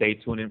 you stay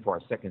tuned in for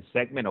our second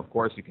segment. Of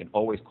course, you can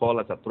always call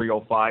us at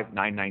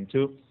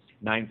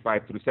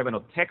 305-992-9537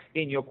 or text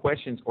in your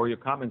questions or your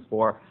comments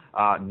for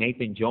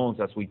Nathan Jones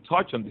as we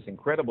touch on this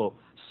incredible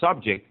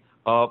subject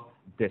of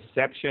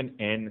deception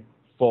and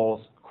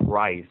false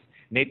Christ.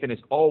 Nathan,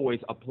 it's always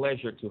a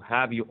pleasure to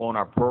have you on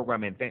our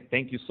program, and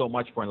thank you so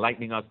much for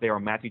enlightening us there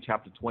on Matthew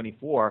chapter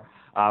 24,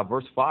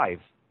 verse 5.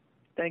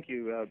 Thank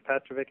you,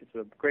 Pastor Vic. It's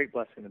a great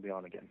blessing to be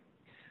on again.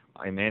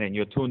 Amen. And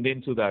you're tuned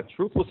into the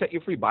Truth Will Set You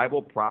Free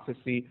Bible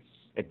Prophecy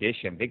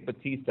Edition. Vic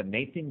Batista,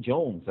 Nathan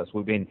Jones, as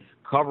we've been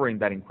covering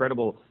that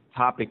incredible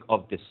topic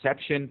of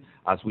deception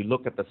as we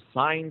look at the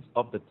signs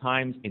of the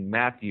times in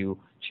Matthew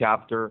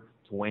chapter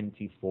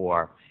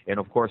 24. And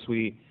of course,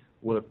 we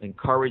will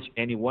encourage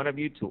any one of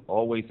you to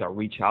always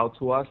reach out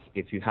to us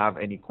if you have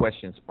any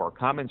questions or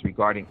comments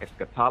regarding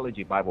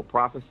eschatology, Bible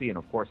prophecy, and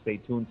of course, stay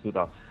tuned to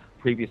the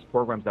previous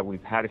programs that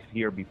we've had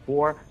here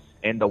before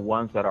and the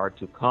ones that are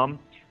to come.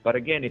 But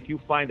again, if you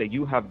find that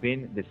you have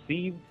been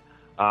deceived,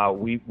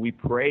 we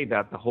pray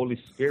that the Holy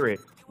Spirit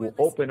will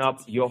open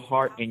up your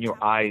heart and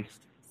your eyes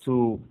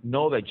to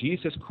know that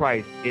Jesus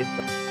Christ is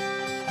the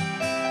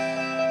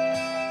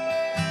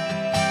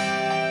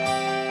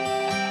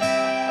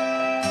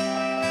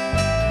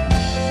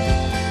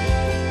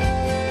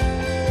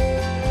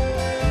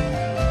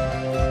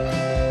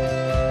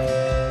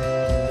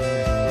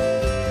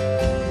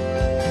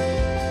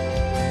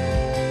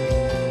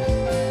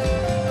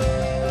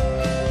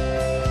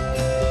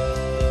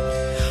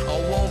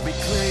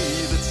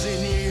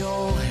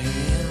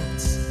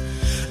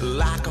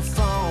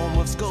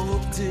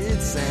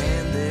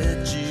sand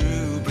that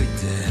you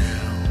break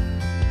down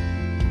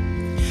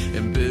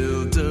and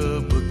build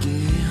up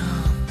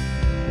again.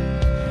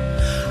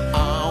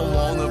 I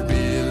wanna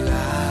be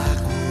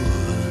like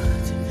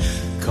wood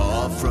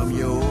carved from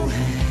your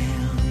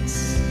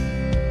hands.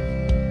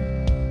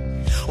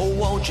 Oh,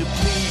 won't you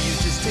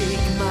please just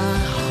take my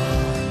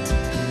heart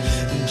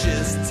and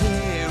just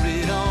tear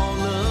it all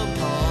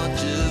apart,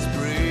 just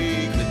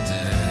break me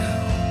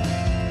down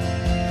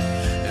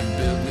and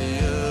build me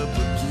up again.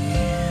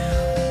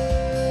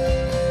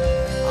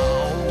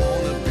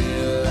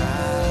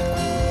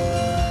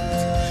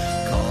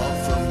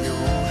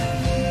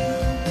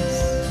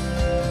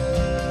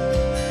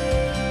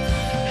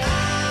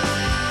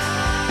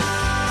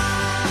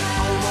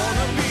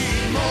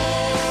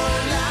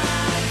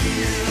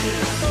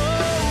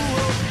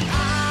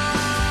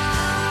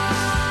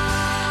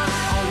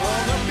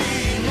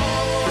 Be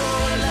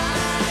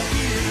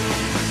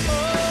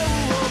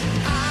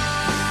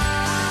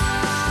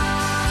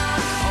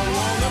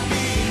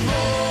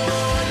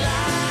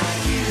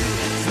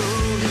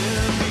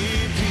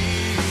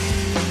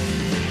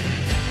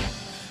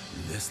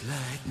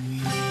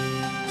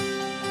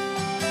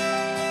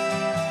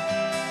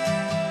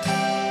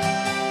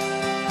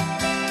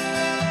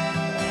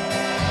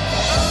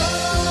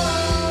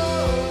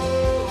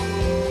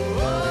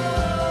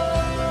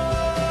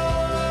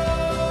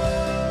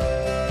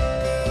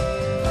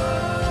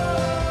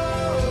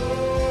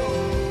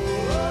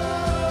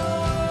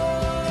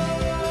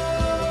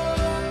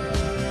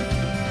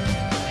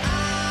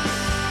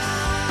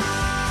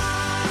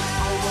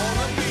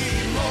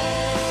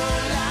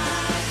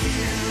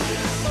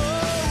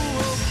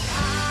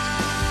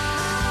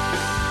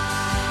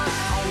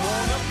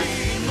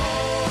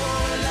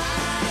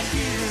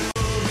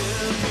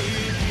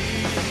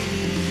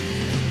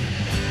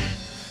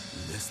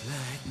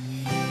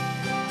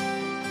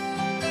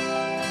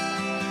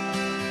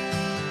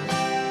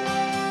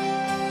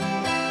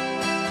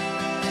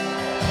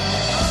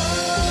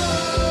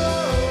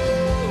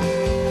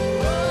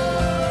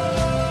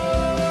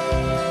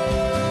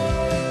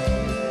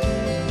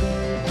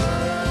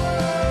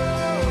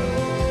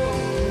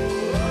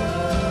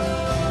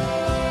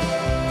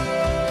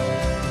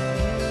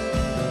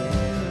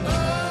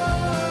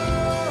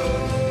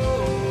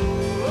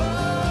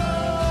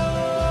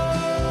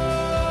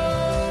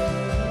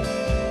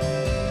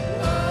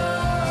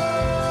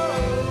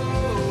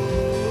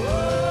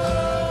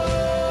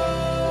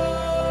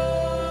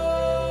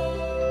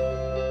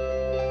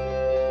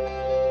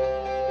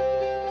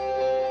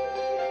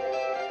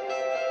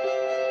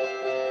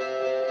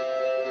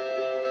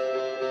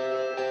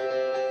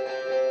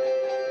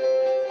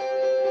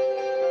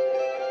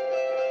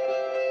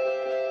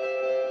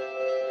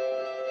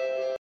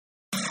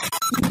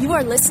You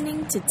are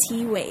listening to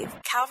T-Wave,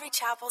 Calvary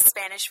Chapel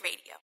Spanish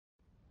Radio.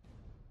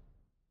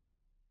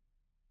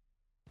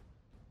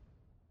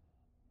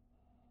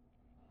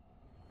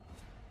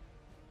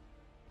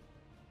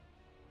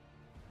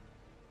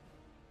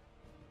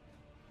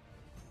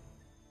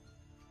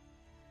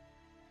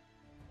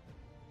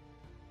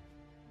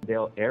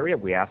 Area,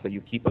 we ask that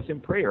you keep us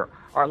in prayer.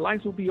 Our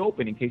lines will be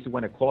open in case you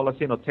want to call us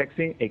in or text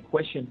in a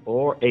question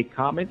or a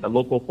comment. The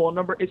local phone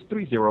number is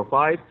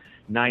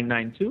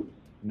 305-992-9537.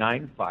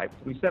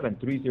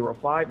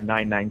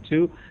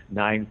 305-992-9537.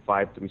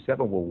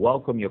 We'll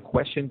welcome your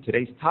question.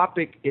 Today's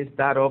topic is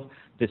that of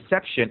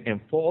deception and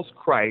false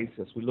Christ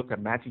as we look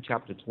at Matthew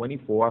chapter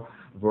 24,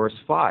 verse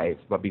 5.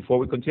 But before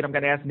we continue, I'm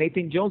going to ask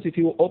Nathan Jones if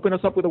he will open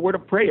us up with a word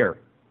of prayer.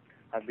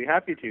 I'd be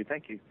happy to.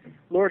 Thank you.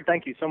 Lord,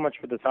 thank you so much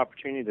for this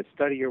opportunity to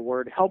study your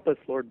word. Help us,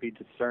 Lord, be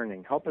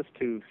discerning. Help us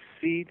to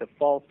see the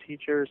false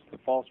teachers, the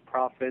false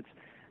prophets,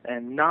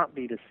 and not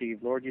be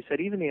deceived. Lord, you said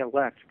even the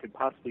elect could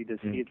possibly be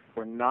deceived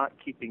for not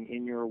keeping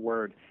in your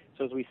word.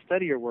 So as we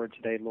study your word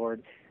today,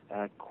 Lord,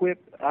 equip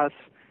us,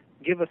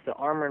 give us the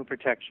armor and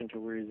protection to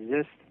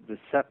resist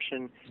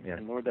deception,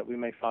 and Lord, that we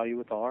may follow you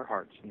with all our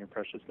hearts. In your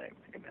precious name,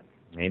 amen.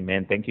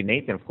 Amen. Thank you,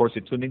 Nathan. Of course,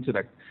 you're tuned into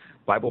the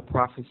Bible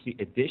Prophecy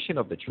edition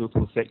of the Truth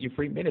Will Set You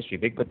Free ministry.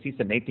 Vic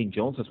Batista, Nathan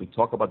Jones, as we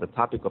talk about the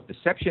topic of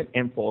deception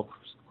and false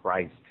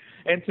Christ.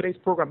 And today's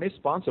program is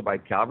sponsored by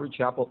Calvary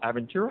Chapel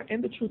Aventura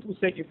and the Truth Will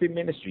Set You Free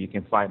ministry. You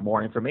can find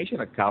more information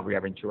at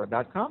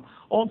calvaryaventura.com,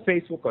 on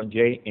Facebook on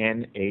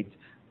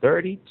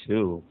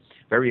JN832.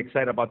 Very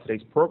excited about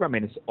today's program,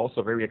 and it's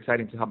also very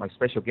exciting to have my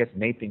special guest,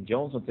 Nathan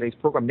Jones, on today's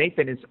program.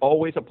 Nathan, it's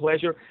always a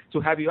pleasure to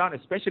have you on,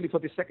 especially for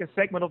the second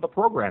segment of the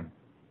program.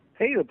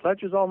 Hey, the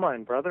pleasure's all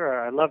mine, brother.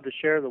 I love to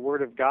share the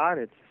Word of God.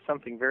 It's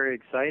something very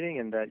exciting,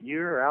 and that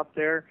you're out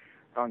there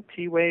on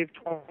T-Wave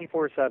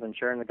 24/7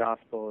 sharing the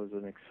gospel is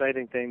an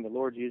exciting thing. The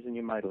Lord's using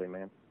you mightily,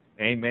 man.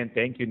 Amen.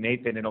 Thank you,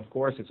 Nathan. And, of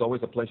course, it's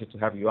always a pleasure to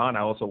have you on.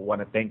 I also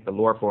want to thank the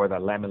Lord for the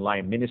Lamb and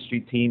Lion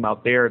ministry team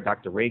out there,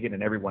 Dr. Reagan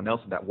and everyone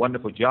else, for that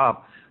wonderful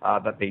job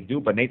that they do.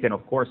 But, Nathan,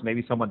 of course,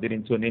 maybe someone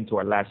didn't tune into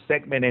our last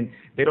segment, and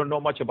they don't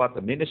know much about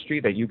the ministry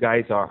that you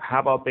guys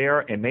have out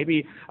there. And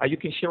maybe you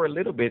can share a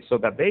little bit so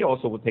that they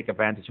also will take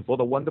advantage of all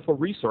the wonderful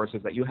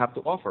resources that you have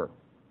to offer.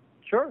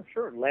 Sure.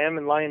 Lamb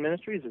and Lion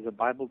Ministries is a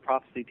Bible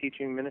prophecy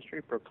teaching ministry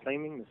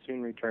proclaiming the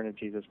soon return of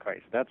Jesus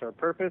Christ. That's our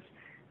purpose.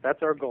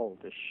 That's our goal,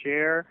 to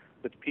share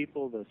with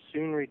people the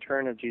soon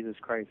return of Jesus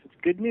Christ. It's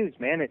good news,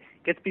 man. It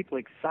gets people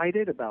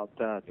excited about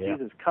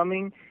Jesus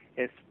coming,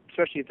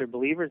 especially if they're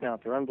believers. Now,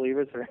 if they're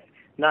unbelievers, they're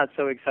not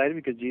so excited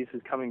because Jesus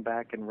is coming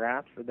back in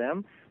wrath for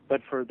them.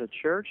 But for the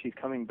church, he's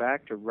coming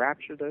back to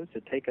rapture those,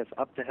 to take us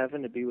up to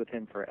heaven to be with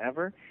him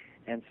forever.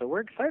 And so we're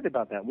excited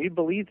about that. We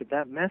believe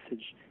that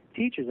message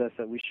teaches us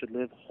that we should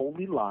live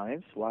holy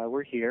lives while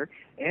we're here,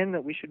 and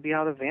that we should be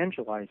out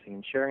evangelizing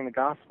and sharing the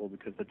gospel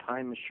because the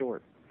time is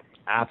short.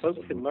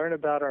 Absolutely. Folks can learn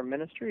about our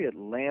ministry at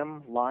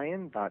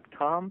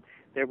lamblion.com.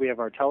 There we have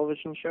our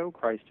television show,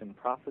 Christ in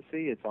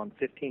Prophecy. It's on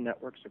 15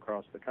 networks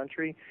across the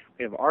country.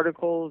 We have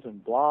articles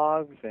and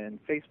blogs and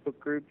Facebook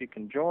group you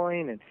can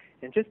join and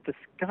just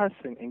discuss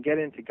and get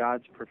into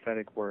God's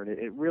prophetic word.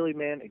 It really,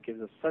 man, it gives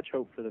us such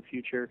hope for the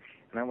future,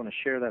 and I want to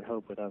share that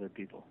hope with other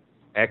people.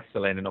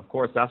 Excellent. And, of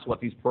course, that's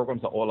what these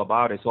programs are all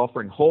about, is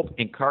offering hope,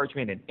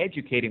 encouragement, and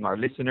educating our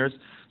listeners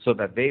so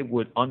that they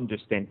would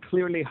understand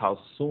clearly how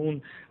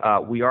soon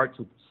we are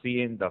to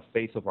see in the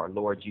face of our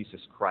Lord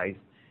Jesus Christ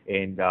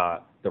and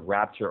the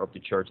rapture of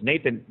the church.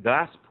 Nathan, the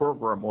last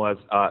program was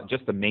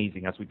just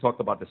amazing. As we talked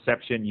about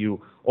deception,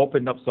 you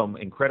opened up some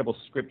incredible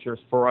scriptures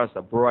for us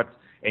that brought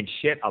and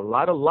shed a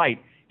lot of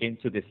light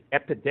into this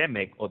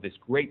epidemic or this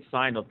great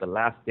sign of the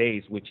last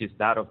days, which is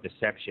that of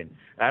deception.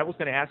 I was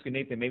going to ask you,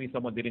 Nathan, maybe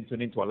someone didn't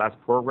tune into our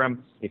last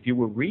program, if you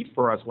would read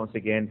for us once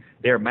again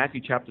there, Matthew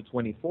chapter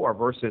 24,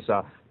 verses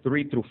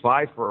 3 through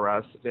 5 for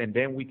us, and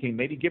then we can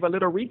maybe give a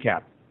little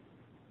recap.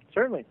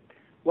 Certainly.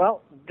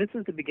 Well, this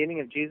is the beginning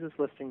of Jesus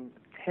listing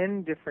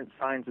 10 different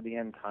signs of the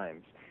end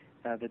times.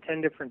 The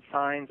 10 different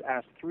signs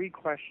asked 3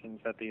 questions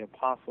that the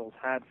apostles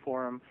had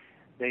for him.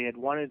 They had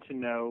wanted to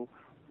know,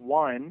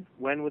 1,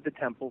 when would the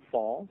temple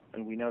fall?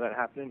 And we know that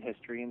happened in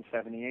history in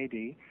 70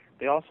 A.D.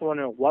 They also want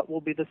to know what will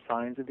be the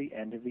signs of the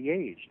end of the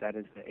age. That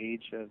is the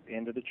age of the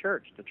end of the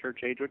church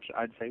age which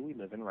I'd say we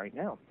live in right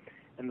now.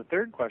 And the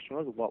third question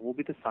was, what will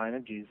be the sign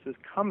of Jesus'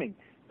 coming?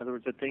 In other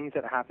words, the things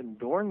that happen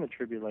during the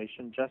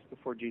tribulation just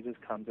before Jesus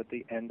comes at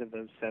the end of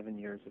those 7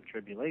 years of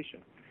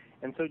tribulation.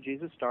 And so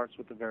Jesus starts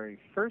with the very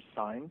first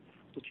sign,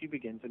 which he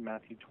begins in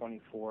Matthew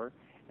 24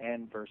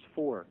 and verse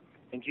 4.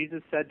 And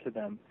Jesus said to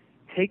them,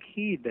 "Take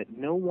heed that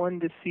no one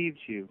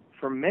deceives you,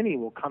 for many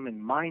will come in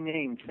my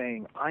name,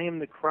 saying, 'I am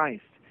the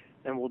Christ,'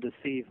 and will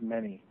deceive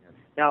many."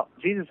 Now,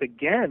 Jesus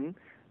again,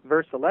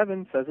 verse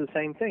 11, says the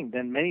same thing.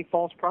 Then many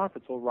false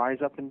prophets will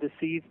rise up and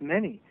deceive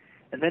many.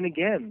 And then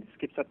again,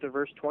 skips up to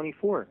verse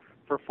 24.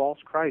 For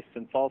false Christs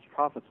and false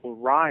prophets will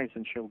rise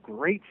and show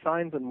great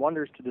signs and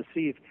wonders to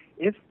deceive,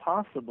 if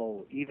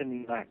possible, even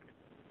the elect.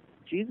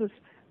 Jesus,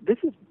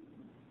 this is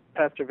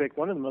Pastor Vic,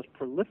 one of the most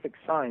prolific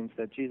signs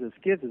that Jesus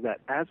gives is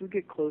that as we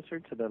get closer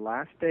to the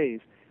last days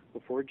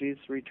before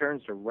Jesus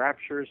returns to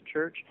rapture his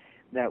church,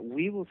 that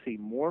we will see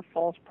more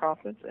false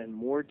prophets and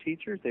more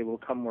teachers. They will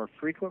come more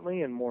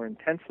frequently and more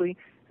intensely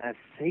as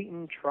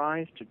Satan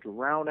tries to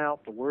drown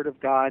out the Word of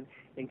God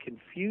and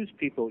confuse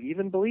people,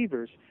 even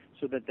believers,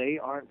 so that they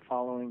aren't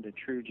following the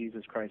true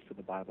Jesus Christ of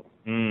the Bible.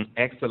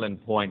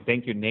 Excellent point.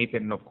 Thank you,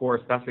 Nathan. And of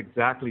course, that's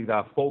exactly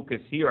the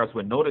focus here as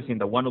we're noticing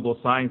that one of those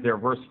signs there,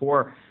 verse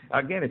 4,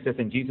 again, it says,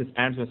 and Jesus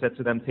answered and said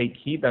to them, take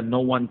heed that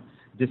no one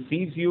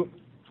deceives you.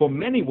 For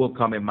many will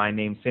come in my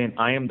name, saying,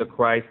 I am the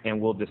Christ,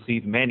 and will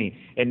deceive many.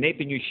 And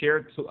Nathan, you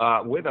shared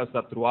with us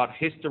that throughout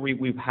history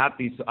we've had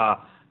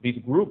these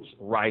groups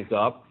rise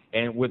up,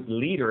 and with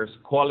leaders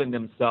calling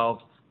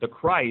themselves the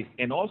Christ.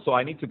 And also,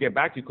 I need to get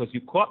back to you because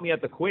you caught me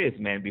at the quiz,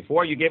 man.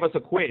 Before you gave us a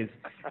quiz,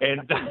 and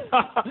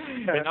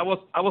and I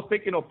was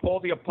thinking of Paul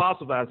the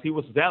Apostle as he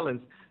was zealous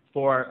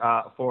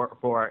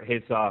for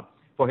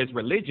his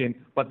religion,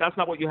 but that's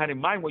not what you had in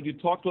mind when you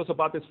talked to us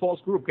about this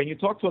false group. Can you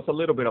talk to us a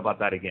little bit about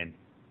that again?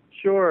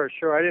 Sure.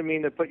 I didn't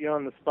mean to put you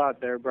on the spot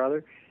there,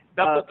 brother.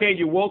 That's okay.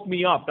 You woke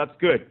me up. That's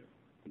good.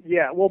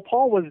 Yeah, well,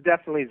 Paul was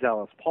definitely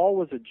zealous. Paul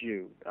was a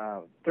Jew.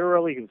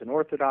 Thoroughly, he was an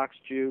Orthodox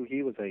Jew.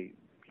 He was a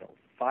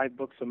 5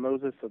 books of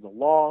Moses of the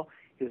law.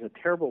 He was a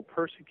terrible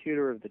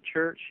persecutor of the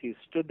church. He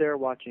stood there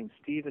watching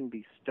Stephen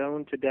be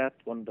stoned to death,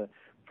 one of the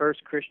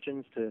first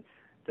Christians,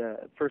 the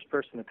first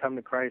person to come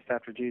to Christ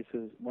after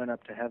Jesus went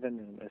up to heaven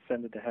and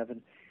ascended to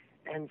heaven.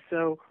 And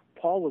so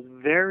Paul was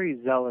very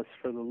zealous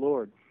for the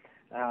Lord.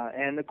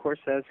 And of course,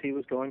 as he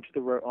was going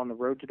on the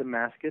road to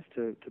Damascus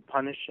to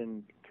punish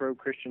and throw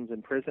Christians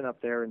in prison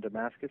up there in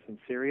Damascus in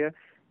Syria,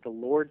 the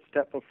Lord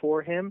stepped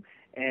before him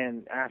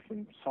and asked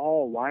him,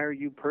 Saul, why are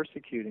you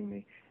persecuting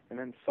me? And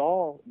then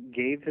Saul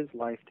gave his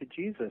life to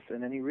Jesus,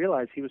 and then he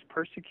realized he was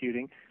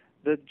persecuting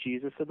the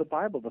Jesus of the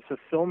Bible, the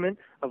fulfillment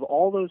of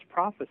all those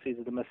prophecies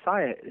of the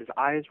Messiah. His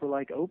eyes were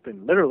like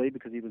open, literally,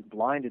 because he was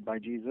blinded by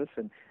Jesus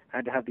and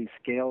had to have these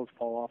scales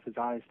fall off his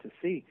eyes to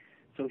see.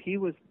 So he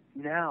was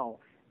now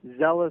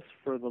zealous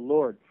for the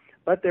Lord.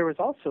 But there was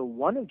also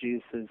one of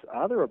Jesus'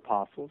 other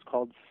apostles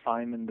called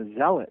Simon the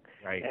Zealot.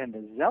 Right. And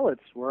the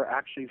Zealots were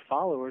actually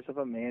followers of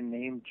a man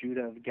named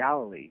Judah of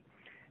Galilee.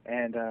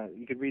 And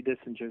you could read this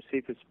in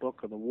Josephus'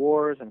 book of the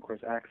Wars, and of course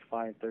Acts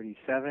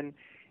 5:37.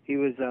 He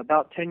was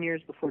about 10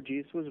 years before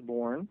Jesus was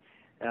born.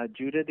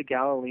 Judah the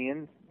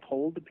Galilean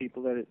told the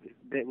people that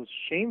it was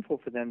shameful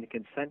for them to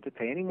consent to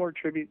pay any more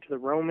tribute to the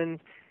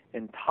Romans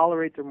and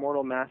tolerate their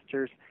mortal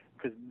masters,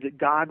 because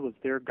God was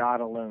their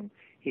God alone.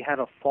 He had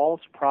a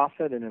false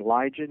prophet, an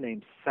Elijah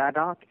named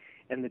Zadok,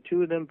 and the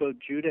two of them, both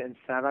Judah and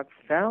Zadok,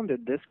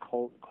 founded this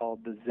cult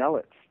called the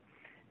Zealots.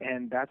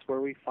 And that's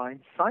where we find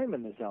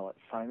Simon the Zealot.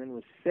 Simon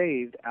was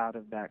saved out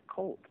of that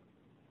cult.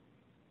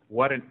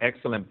 What an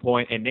excellent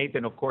point. And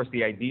Nathan, of course,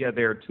 the idea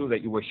there, too,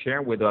 that you were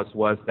sharing with us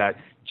was that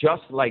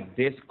just like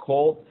this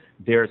cult,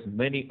 there's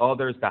many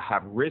others that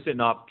have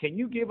risen up. Can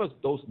you give us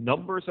those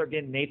numbers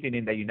again, Nathan,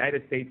 in the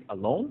United States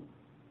alone?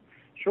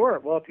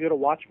 Sure. Well, if you go to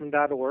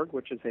watchman.org,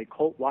 which is a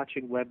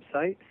cult-watching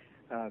website,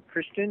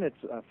 Christian, it's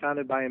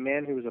founded by a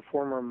man who was a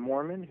former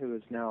Mormon who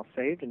is now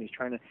saved, and he's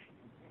trying to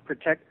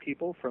protect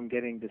people from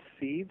getting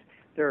deceived.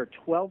 There are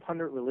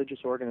 1,200 religious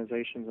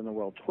organizations in the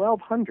world.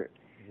 1,200.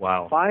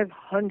 Wow.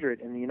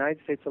 500 in the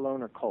United States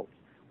alone are cults.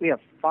 We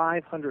have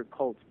 500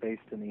 cults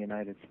based in the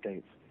United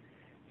States.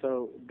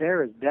 So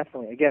there is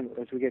definitely, again,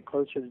 as we get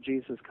closer to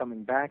Jesus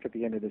coming back at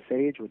the end of this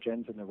age, which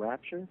ends in the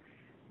rapture,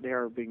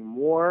 there are being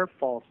more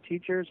false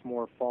teachers,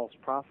 more false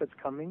prophets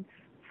coming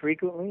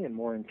frequently and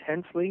more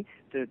intensely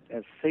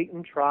as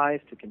Satan tries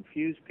to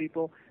confuse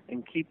people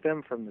and keep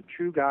them from the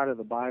true God of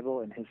the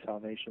Bible and his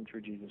salvation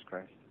through Jesus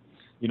Christ.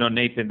 You know,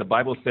 Nathan, the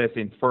Bible says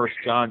in 1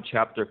 John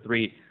chapter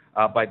 3,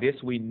 by this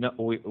we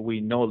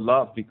know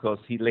love because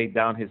he laid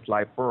down his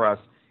life for us,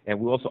 and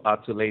we also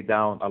ought to lay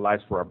down our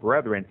lives for our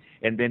brethren.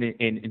 And then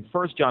in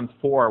 1 John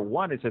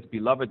 4:1, it says,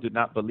 Beloved, do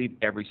not believe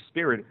every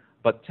spirit,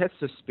 but test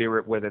the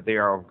spirit whether they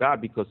are of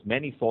God, because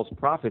many false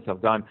prophets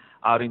have gone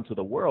out into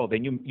the world.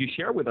 And you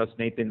share with us,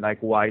 Nathan,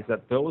 likewise,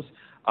 that those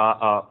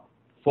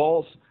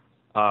false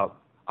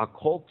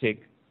occultic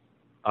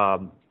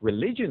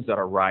religions that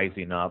are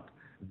rising up,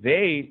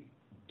 they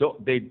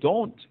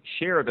don't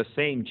share the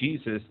same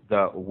Jesus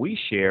that we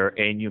share.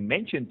 And you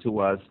mentioned to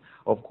us,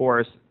 of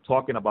course,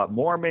 talking about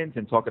Mormons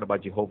and talking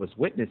about Jehovah's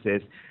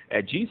Witnesses,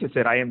 Jesus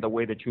said, I am the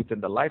way, the truth,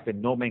 and the life,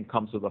 and no man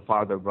comes to the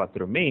Father but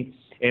through me.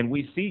 And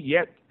we see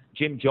yet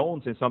Jim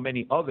Jones and so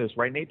many others,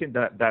 right, Nathan,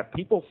 that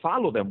people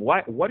follow them.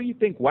 Why? What do you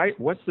think?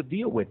 What's the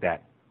deal with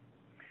that?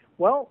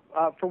 Well,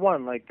 for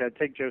one,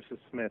 take Joseph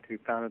Smith, who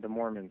founded the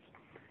Mormons.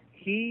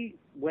 He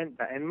went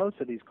back, and most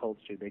of these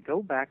cults do, they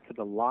go back to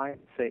the lie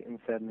Satan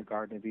said in the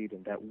Garden of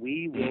Eden, that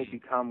we will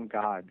become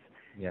gods.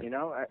 Yes. You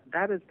know,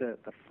 that is the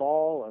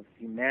fall of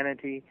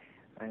humanity,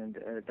 and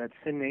that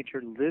sin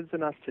nature lives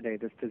in us today,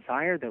 this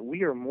desire that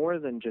we are more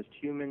than just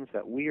humans,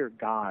 that we are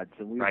gods,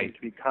 and we Right.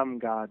 will become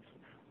gods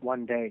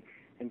one day.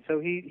 And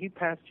so he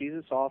passed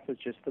Jesus off as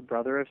just the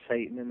brother of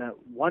Satan, and that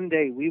one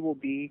day we will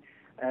be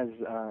as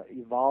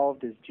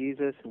evolved as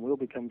Jesus, and we'll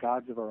become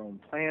gods of our own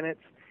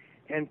planets.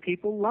 And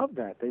people love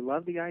that. They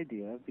love the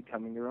idea of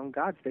becoming their own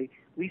gods.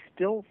 We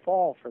still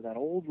fall for that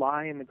old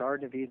lie in the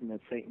Garden of Eden that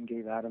Satan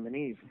gave Adam and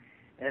Eve.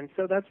 And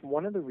so that's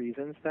one of the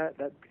reasons that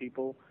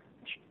people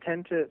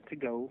tend to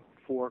go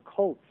for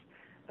cults.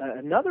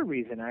 Another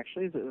reason,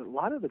 actually, is that a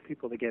lot of the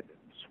people that get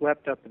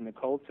swept up in the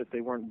cults, if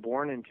they weren't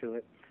born into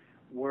it,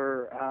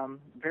 were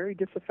very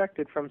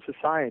disaffected from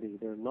society.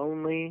 They're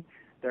lonely,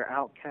 they're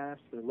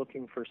outcasts, they're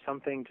looking for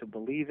something to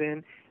believe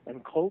in,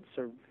 and cults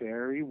are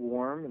very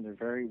warm and they're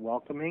very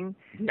welcoming.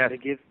 Yes. They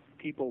give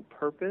people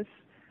purpose.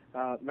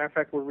 Matter of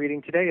fact, we're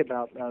reading today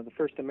about the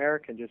first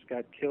American just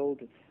got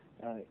killed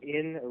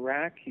in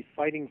Iraq. He's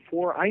fighting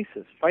for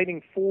ISIS,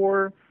 fighting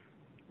for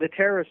the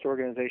terrorist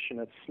organization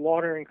that's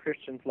slaughtering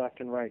Christians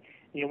left and right.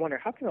 And you wonder,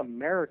 how can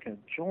America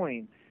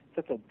join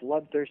such a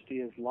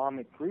bloodthirsty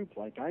Islamic group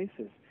like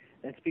ISIS?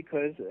 And it's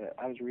because,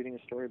 I was reading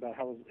a story about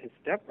how his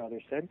stepbrother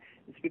said,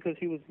 it's because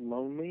he was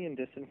lonely and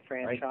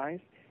disenfranchised,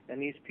 right.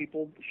 And these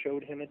people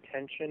showed him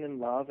attention and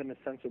love and a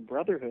sense of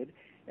brotherhood,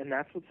 and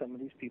that's what some of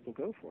these people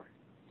go for.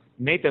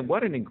 Nathan,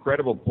 what an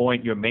incredible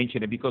point you're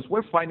mentioning, because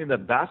we're finding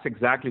that that's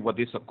exactly what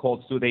these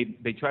cults do.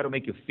 They try to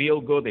make you feel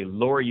good, they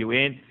lure you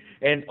in,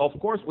 and of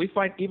course we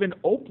find even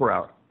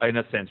Oprah in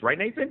a sense, right,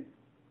 Nathan?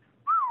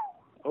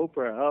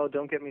 Oprah, oh,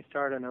 don't get me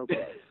started on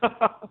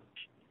Oprah.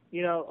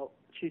 You know,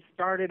 she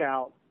started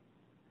out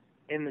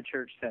in the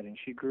church setting.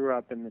 She grew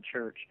up in the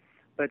church.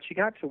 But she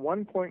got to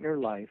one point in her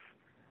life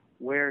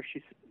where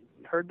she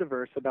heard the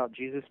verse about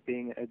Jesus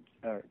being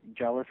a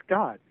jealous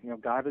God. You know,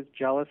 God is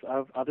jealous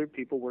of other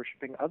people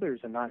worshiping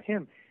others and not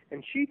him.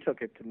 And she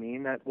took it to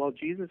mean that, well,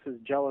 Jesus is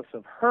jealous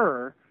of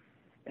her.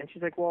 And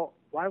she's like, well,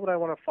 why would I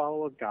want to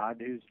follow a God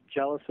who's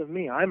jealous of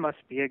me? I must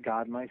be a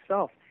God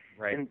myself.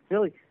 Right. And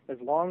really, as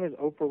long as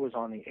Oprah was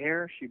on the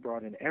air, she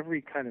brought in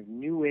every kind of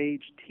New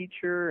Age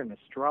teacher and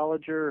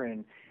astrologer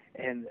and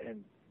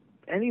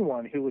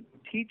anyone who would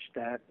teach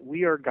that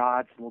we are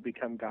gods and will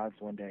become gods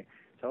one day.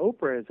 So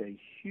Oprah is a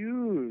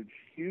huge,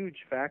 huge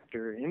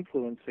factor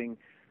influencing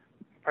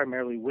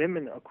primarily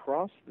women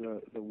across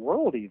the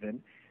world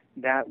even,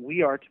 that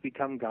we are to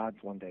become gods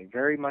one day,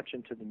 very much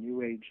into the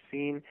New Age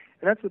scene.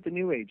 And that's what the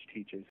New Age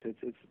teaches.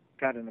 It's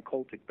got an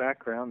occultic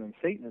background and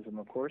Satanism,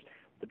 of course,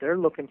 but they're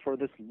looking for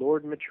this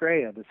Lord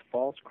Maitreya, this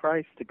false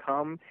Christ, to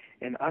come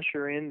and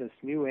usher in this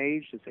New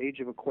Age, this age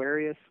of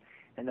Aquarius,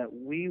 and that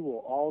we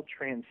will all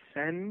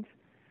transcend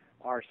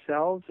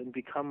ourselves and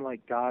become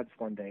like gods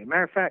one day.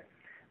 Matter of fact,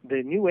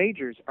 the New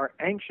Agers are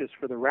anxious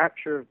for the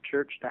rapture of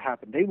church to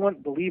happen. They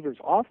want believers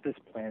off this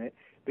planet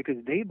because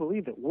they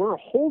believe that we're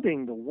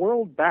holding the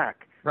world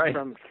back right.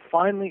 from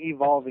finally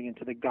evolving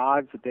into the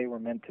gods that they were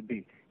meant to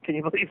be. Can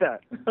you believe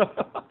that?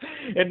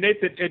 And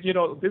Nathan, you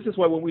know, this is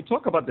why when we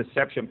talk about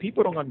deception,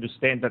 people don't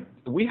understand that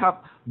we have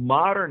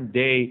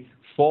modern-day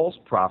false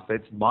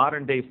prophets,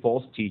 modern-day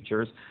false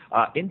teachers,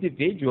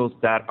 individuals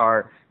that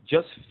are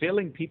just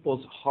filling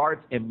people's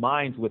hearts and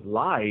minds with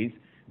lies,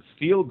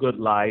 feel-good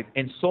lies,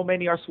 and so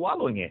many are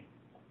swallowing it.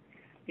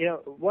 You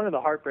know, one of the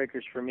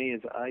heartbreakers for me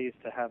is I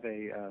used to have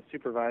a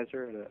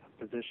supervisor at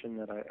a position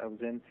that I was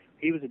in.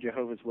 He was a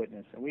Jehovah's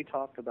Witness, and we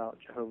talked about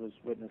Jehovah's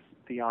Witness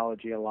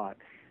theology a lot.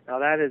 Now,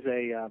 that is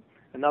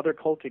another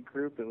cultic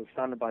group. It was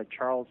founded by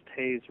Charles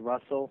Taze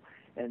Russell,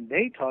 and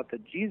they taught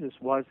that Jesus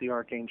was the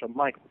Archangel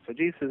Michael. So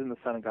Jesus isn't the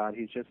Son of God.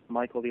 He's just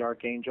Michael the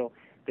Archangel.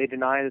 They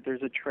deny that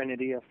there's a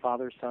Trinity of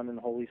Father, Son, and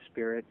Holy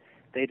Spirit.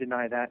 They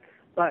deny that.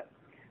 But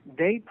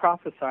they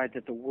prophesied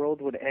that the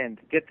world would end.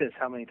 Get this,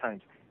 how many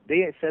times?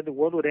 They said the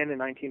world would end in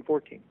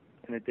 1914,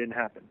 and it didn't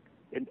happen.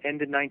 It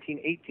ended in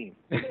 1918.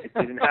 It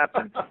didn't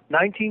happen.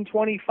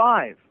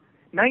 1925,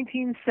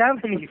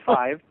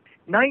 1975,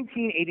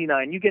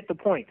 1989. You get the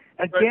point.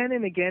 Again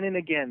and again and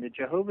again, the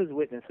Jehovah's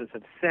Witnesses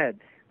have said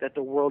that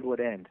the world would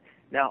end.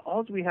 Now,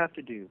 all we have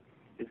to do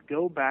is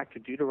go back to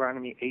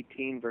Deuteronomy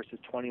 18, verses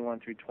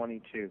 21 through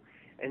 22.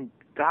 And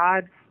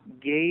God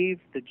gave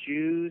the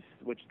Jews,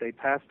 which they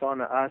passed on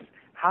to us,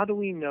 how do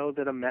we know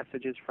that a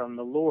message is from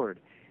the Lord?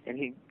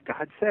 And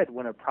God said,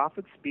 when a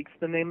prophet speaks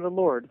the name of the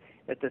Lord,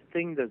 if the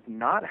thing does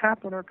not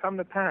happen or come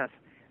to pass,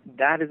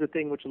 that is a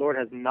thing which the Lord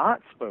has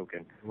not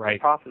spoken. Right.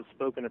 The prophet has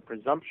spoken it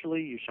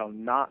presumptuously, you shall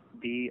not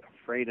be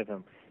afraid of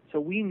him.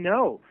 So we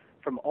know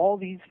from all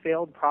these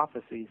failed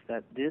prophecies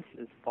that this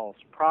is false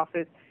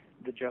prophet.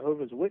 The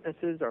Jehovah's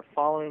Witnesses are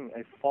following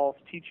a false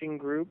teaching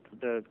group,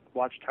 the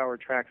Watchtower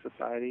Tract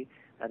Society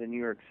out of New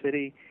York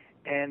City,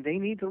 and they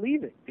need to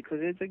leave it because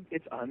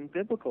it's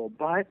unbiblical.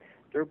 But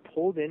they're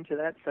pulled into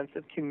that sense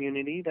of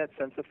community, that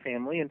sense of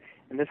family, and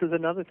this is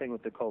another thing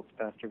with the cults,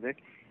 Pastor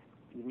Vic.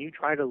 When you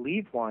try to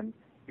leave one,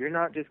 you're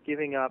not just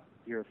giving up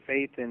your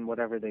faith in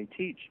whatever they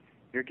teach.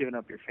 You're giving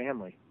up your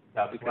family.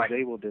 That's because right.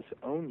 They will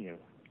disown you.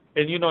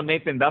 And you know,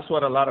 Nathan, that's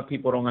what a lot of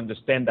people don't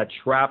understand, that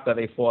trap that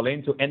they fall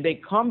into. And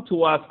they come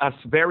to us as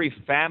very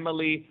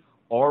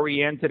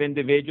family-oriented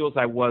individuals.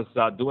 I was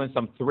doing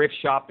some thrift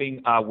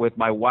shopping with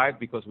my wife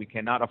because we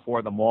cannot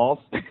afford the malls.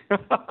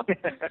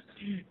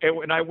 And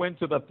when I went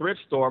to the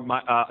thrift store,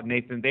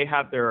 Nathan, they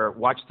had their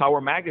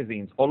Watchtower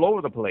magazines all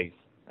over the place.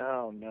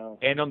 Oh, no.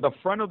 And on the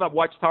front of the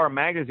Watchtower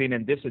magazine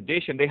in this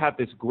edition, they have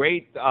this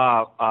great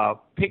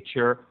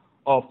picture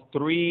of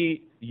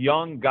three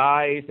young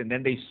guys, and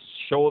then they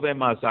show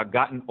them as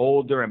gotten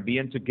older and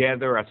being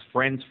together as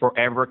friends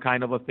forever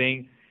kind of a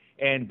thing.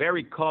 And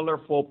very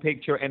colorful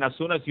picture. And as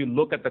soon as you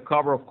look at the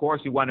cover, of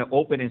course, you want to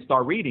open and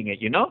start reading it,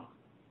 you know?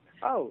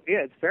 Oh, yeah,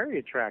 it's very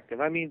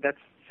attractive. I mean, that's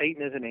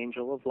Satan is an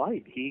angel of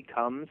light. He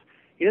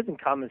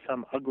doesn't come as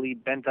some ugly,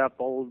 bent-up,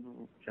 old,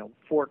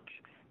 forked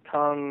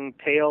tongue,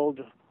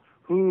 tailed,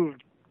 hooved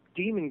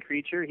demon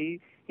creature. He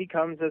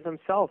comes as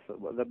himself,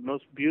 the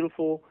most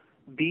beautiful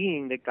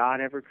being that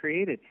God ever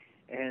created.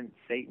 And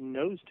Satan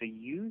knows to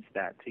use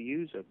that, to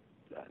use a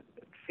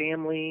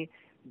family,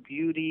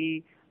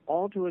 beauty,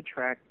 all to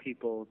attract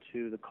people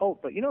to the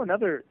cult. But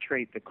another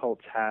trait the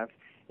cults have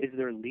is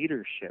their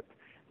leadership.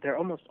 They're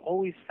almost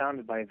always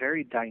founded by a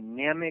very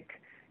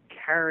dynamic,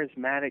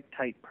 charismatic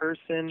type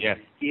person. Yes.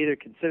 He either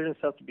considers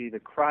himself to be the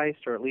Christ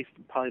or at least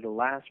probably the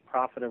last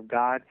prophet of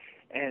God.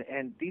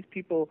 And these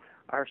people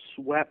are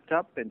swept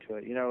up into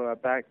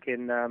it. Back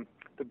in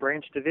the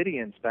Branch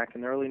Davidians, back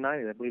in the early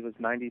 90s, I believe it was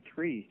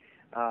 93,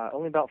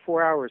 only about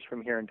 4 hours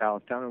from here in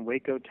Dallas, down in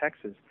Waco,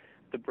 Texas,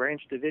 the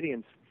Branch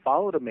Davidians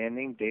followed a man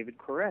named David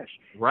Koresh.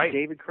 Right.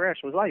 David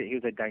Koresh was like it. He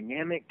was a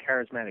dynamic,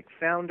 charismatic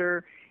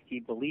founder. He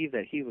believed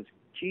that he was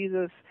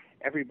Jesus.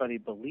 Everybody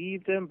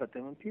believed him. But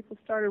then when people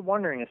started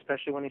wondering,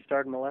 especially when he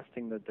started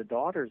molesting the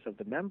daughters of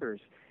the members,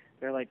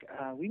 they're like,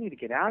 we need to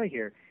get out of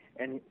here.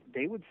 And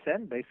they would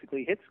send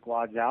basically hit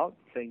squads out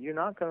saying, you're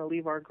not going to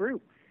leave our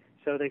group.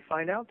 So they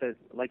find out that,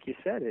 like you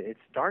said, it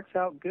starts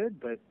out good,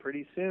 but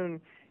pretty soon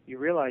you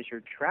realize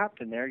you're trapped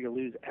in there. You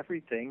lose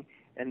everything.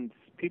 And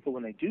people,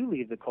 when they do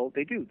leave the cult,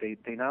 they do.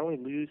 They not only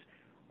lose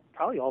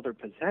probably all their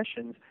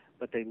possessions,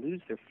 but they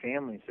lose their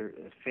families. Their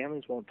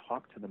families won't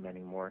talk to them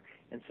anymore.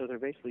 And so they're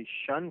basically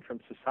shunned from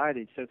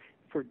society. So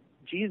for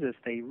Jesus,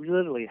 they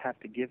literally have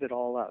to give it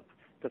all up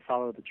to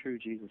follow the true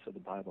Jesus of the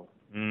Bible.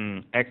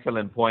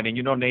 Excellent point.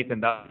 And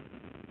Nathan, that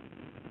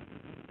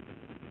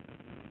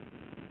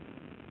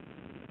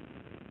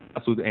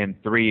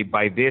and 3,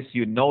 by this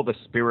the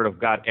Spirit of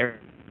God.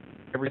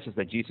 Every says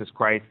that Jesus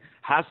Christ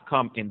has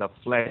come in the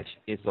flesh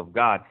is of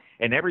God.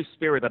 And every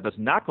spirit that does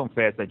not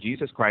confess that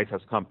Jesus Christ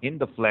has come in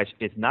the flesh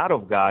is not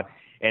of God.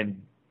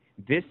 And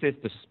this is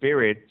the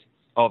spirit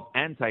of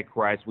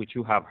Antichrist, which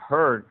you have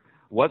heard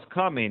was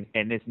coming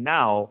and is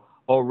now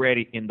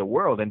already in the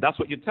world. And that's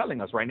what you're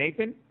telling us, right,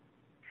 Nathan?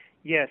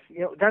 Yes,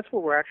 that's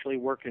what we're actually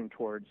working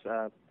towards.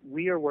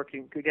 We are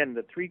working, again,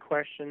 the 3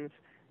 questions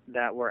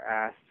that were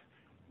asked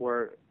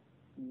were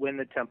when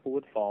the temple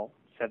would fall,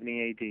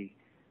 70 A.D.,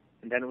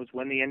 and then it was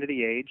when the end of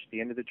the age,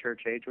 the end of the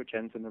church age, which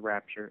ends in the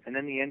rapture, and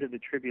then the end of the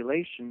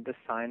tribulation, the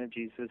sign of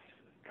Jesus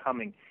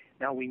coming.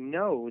 Now we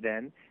know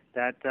then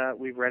that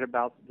we've read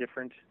about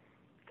different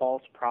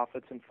false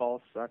prophets and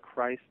false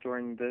Christ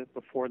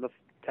before the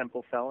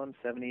temple fell in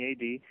 70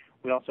 A.D.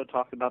 We also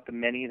talked about the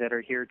many that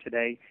are here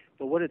today.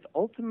 But what it's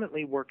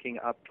ultimately working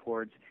up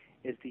towards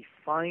is the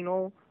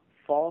final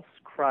false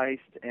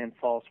Christ and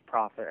false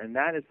prophet, and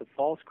that is the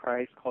false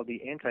Christ called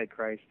the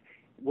Antichrist,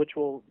 which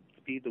will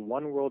be the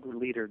one world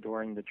leader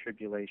during the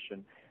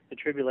tribulation. The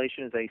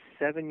tribulation is a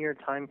 7-year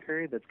time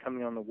period that's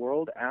coming on the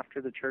world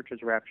after the church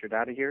is raptured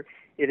out of here.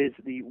 It is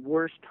the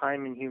worst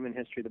time in human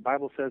history. The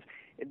Bible says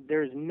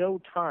there is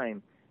no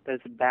time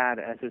that's bad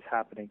as is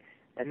happening.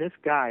 And this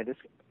guy, this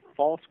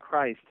false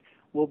Christ,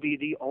 will be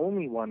the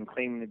only one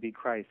claiming to be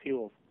Christ. He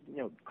will,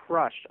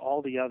 crush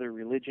all the other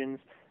religions,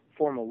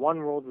 form a one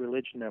world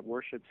religion that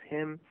worships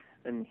him,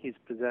 and he's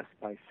possessed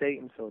by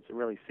Satan, so it's a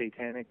really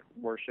satanic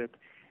worship.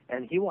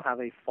 And he will have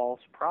a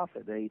false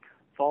prophet, a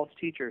false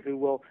teacher who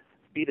will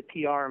be the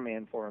PR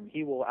man for him.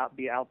 He will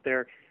be out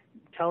there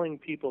telling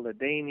people that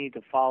they need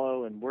to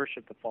follow and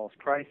worship the false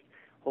Christ.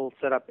 He'll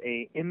set up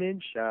a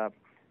image.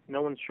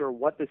 No one's sure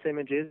what this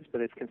image is, but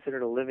it's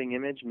considered a living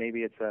image.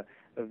 Maybe it's a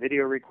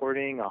video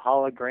recording, a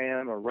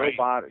hologram, a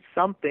robot, or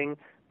something,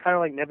 kind of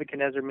like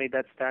Nebuchadnezzar made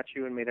that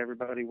statue and made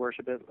everybody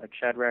worship it, like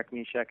Shadrach,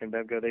 Meshach, and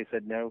Abednego. They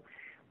said no.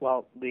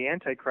 Well, the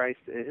Antichrist,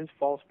 his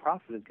false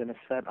prophet, is going to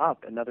set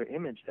up another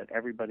image that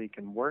everybody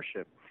can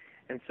worship.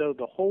 And so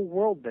the whole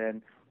world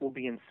then will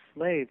be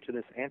enslaved to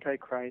this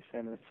Antichrist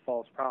and this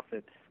false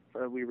prophet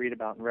we read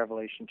about in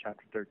Revelation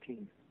chapter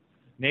 13.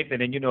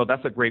 Nathan, and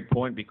that's a great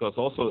point, because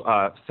also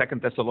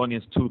 2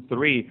 Thessalonians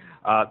 2:3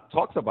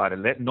 talks about it.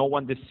 Let no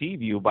one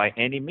deceive you by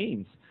any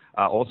means.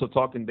 Also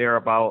talking there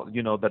about,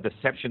 the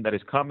deception that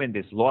is coming,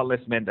 this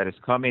lawlessness that is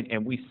coming,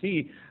 and we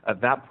see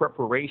that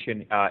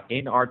preparation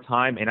in our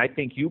time. And I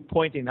think you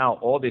pointing out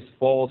all these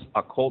false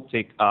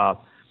occultic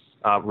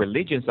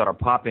religions that are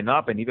popping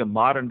up, and even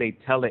modern-day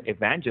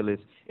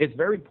tele-evangelists, is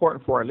very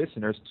important for our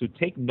listeners to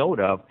take note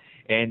of,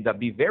 and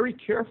be very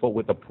careful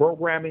with the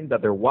programming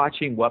that they're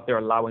watching, what they're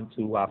allowing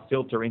to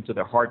filter into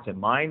their hearts and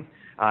minds,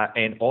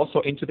 and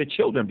also into the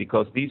children,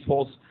 because these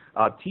false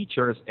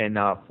teachers and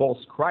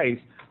false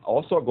Christ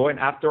also are going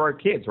after our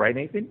kids, right,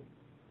 Nathan?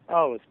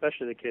 Oh,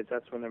 especially the kids.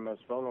 That's when they're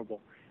most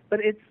vulnerable. But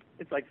it's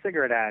like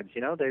cigarette ads,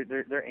 you know.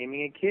 They're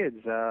aiming at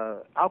kids.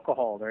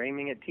 Alcohol, they're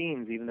aiming at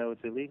teens, even though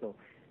it's illegal.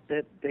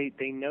 That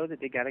they know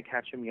that they got to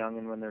catch them young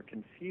and when they're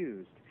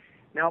confused.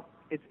 Now,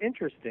 it's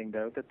interesting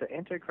though that the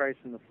Antichrist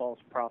and the false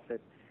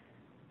prophet,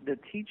 the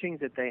teachings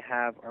that they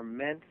have are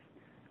meant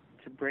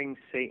to bring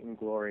Satan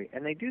glory,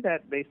 and they do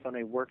that based on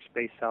a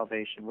works-based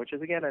salvation, which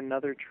is again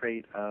another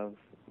trait of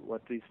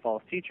what these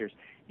false teachers.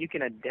 You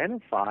can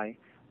identify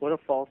what a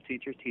false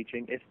teacher is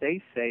teaching if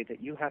they say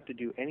that you have to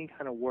do any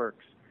kind of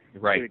works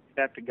to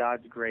accept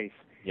God's grace.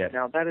 Yes.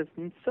 Now, that is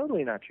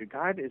totally not true.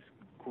 God is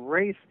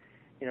grace.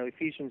 You know,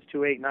 Ephesians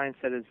 2:8-9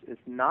 said is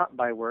not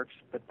by works,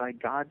 but by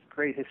God's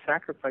grace, his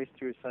sacrifice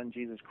through his son,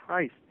 Jesus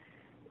Christ.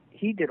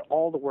 He did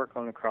all the work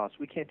on the cross.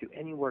 We can't do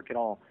any work at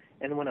all.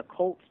 And when a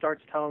cult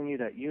starts telling you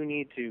that you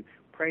need to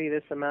pray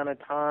this amount of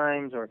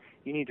times, or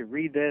you need to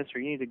read this,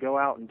 or you need to go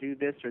out and do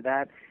this or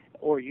that,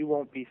 or you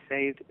won't be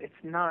saved,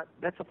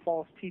 that's a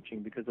false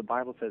teaching, because the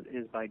Bible says it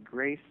is by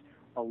grace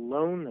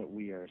alone that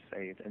we are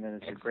saved, and then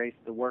it's the grace,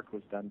 the work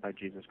was done by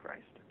Jesus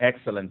Christ.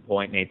 Excellent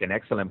point, Nathan.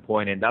 Excellent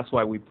point. And that's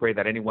why we pray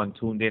that anyone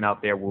tuned in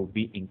out there will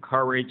be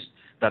encouraged,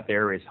 that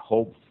there is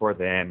hope for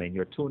them. And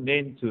you're tuned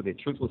in to the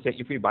Truth Will Set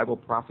You Free Bible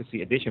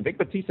Prophecy Edition. Vic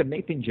Batista,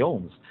 Nathan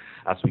Jones,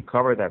 as we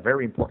cover that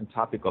very important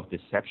topic of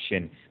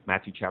deception,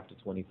 Matthew chapter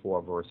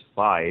 24, verse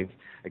 5.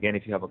 Again,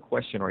 if you have a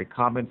question or a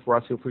comment for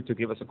us, feel free to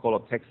give us a call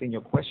or text in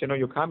your question or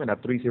your comment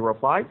at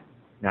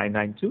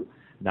 305-992-9537.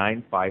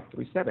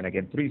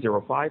 Again,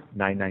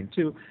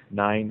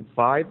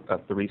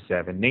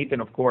 305-992-9537.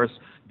 Nathan, of course,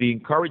 the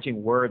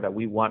encouraging word that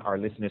we want our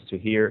listeners to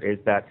hear is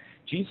that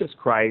Jesus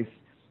Christ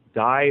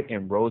died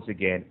and rose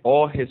again.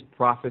 All his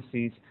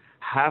prophecies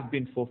have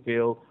been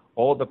fulfilled.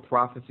 All the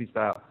prophecies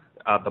that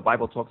the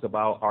Bible talks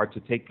about are to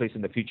take place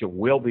in the future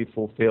will be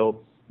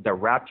fulfilled. The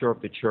rapture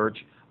of the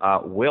church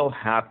will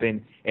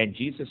happen, and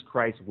Jesus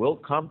Christ will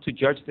come to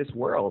judge this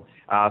world.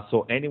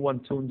 So anyone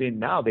tuned in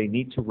now, they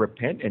need to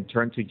repent and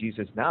turn to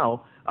Jesus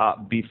now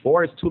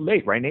before it's too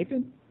late, right,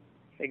 Nathan?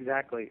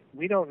 Exactly.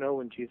 We don't know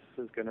when Jesus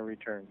is going to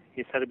return.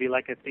 He said to be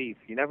like a thief.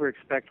 You never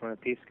expect when a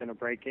thief's going to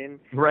break in.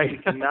 Right. You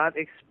cannot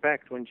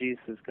expect when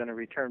Jesus is going to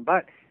return.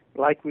 But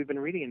like we've been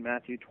reading in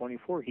Matthew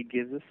 24, he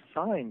gives us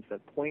signs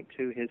that point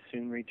to his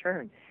soon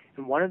return.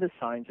 And one of the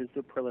signs is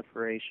the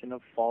proliferation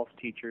of false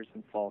teachers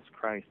and false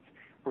Christs.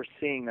 We're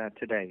seeing that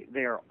today.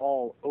 They are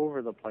all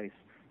over the place.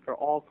 They're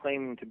all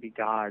claiming to be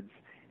gods,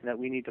 and that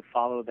we need to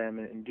follow them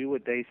and do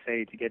what they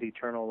say to get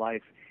eternal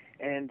life.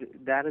 And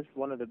that is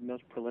one of the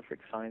most prolific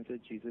signs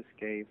that Jesus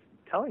gave,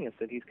 telling us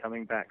that he's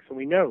coming back. So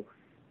we know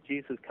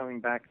Jesus is coming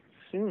back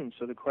soon.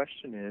 So the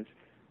question is,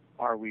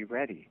 are we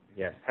ready?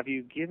 Yes. Have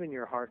you given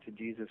your heart to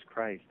Jesus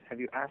Christ? Have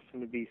you asked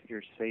him to be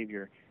your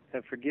Savior?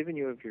 Have forgiven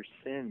you of your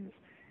sins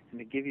and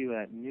to give you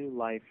that new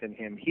life in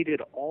him? He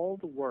did all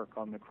the work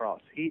on the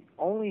cross.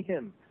 Only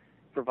him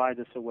provides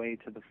us a way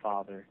to the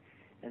Father.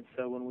 And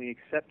so when we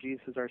accept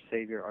Jesus as our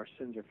Savior, our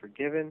sins are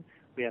forgiven.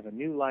 We have a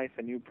new life,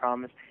 a new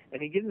promise,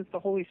 and he gives us the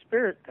Holy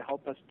Spirit to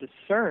help us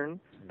discern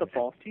the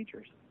false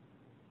teachers.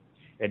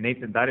 And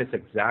Nathan, that is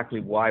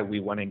exactly why we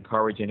want to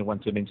encourage anyone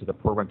tuned into the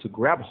program to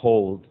grab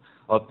hold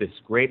of this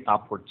great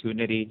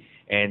opportunity,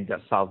 and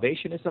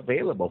salvation is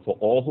available for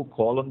all who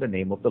call on the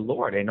name of the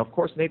Lord. And of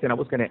course, Nathan, I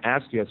was going to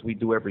ask you, as we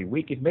do every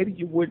week, if maybe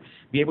you would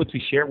be able to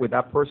share with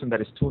that person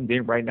that is tuned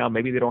in right now,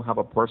 maybe they don't have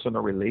a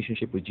personal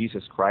relationship with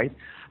Jesus Christ,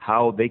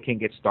 how they can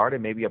get started,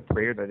 maybe a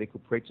prayer that they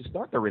could pray to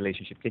start their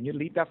relationship. Can you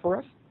lead that for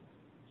us?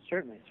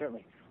 Certainly.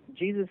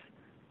 Jesus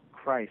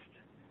Christ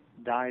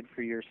died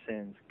for your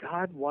sins.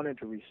 God wanted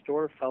to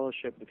restore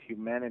fellowship with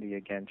humanity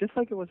again, just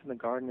like it was in the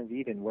Garden of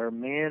Eden, where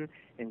man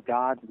and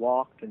God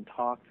walked and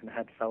talked and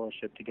had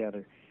fellowship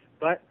together.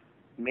 But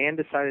man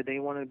decided they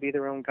wanted to be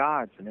their own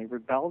gods, and they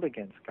rebelled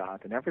against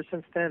God. And ever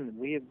since then,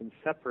 we have been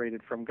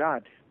separated from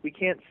God. We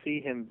can't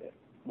see him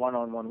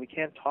one-on-one. We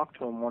can't talk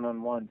to him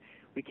one-on-one.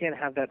 We can't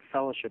have that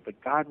fellowship,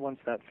 but God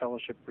wants that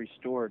fellowship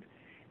restored.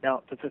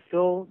 Now, to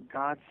fulfill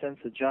God's sense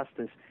of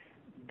justice,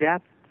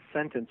 death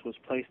sentence was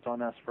placed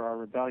on us for our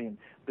rebellion.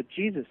 But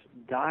Jesus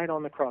died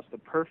on the cross. The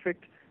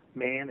perfect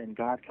man and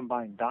God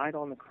combined died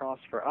on the cross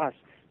for us,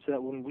 so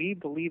that when we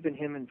believe in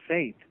him in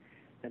faith,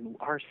 then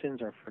our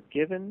sins are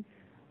forgiven.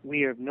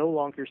 We are no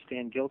longer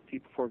stand guilty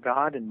before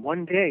God, and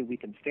one day we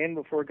can stand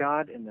before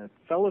God and the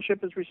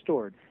fellowship is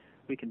restored.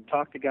 We can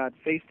talk to God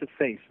face to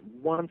face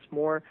once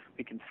more.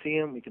 We can see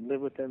him. We can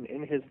live with him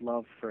in his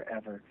love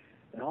forever.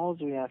 And all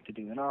we have to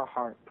do in our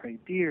heart, pray,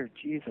 "Dear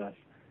Jesus,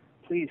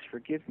 please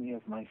forgive me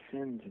of my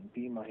sins and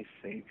be my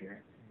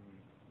Savior."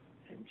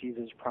 And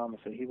Jesus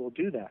promised that he will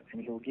do that,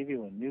 and he will give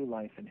you a new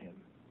life in him.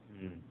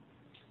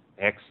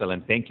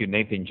 Excellent. Thank you,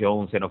 Nathan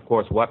Jones. And of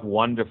course, what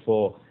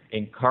wonderful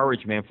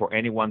encouragement for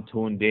anyone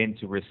tuned in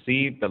to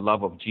receive the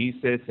love of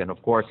Jesus. And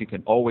of course, you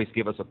can always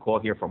give us a call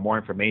here for more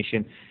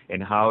information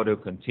and how to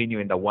continue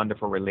in the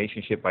wonderful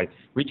relationship by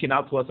reaching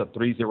out to us at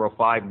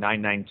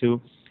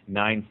 305-992-9537.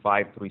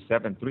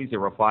 9537,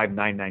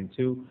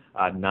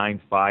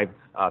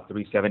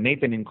 305-992-9537.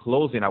 Nathan, in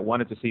closing, I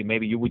wanted to see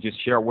maybe you would just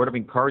share a word of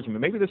encouragement.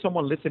 Maybe there's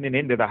someone listening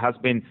in there that has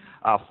been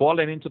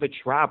fallen into the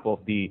trap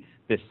of the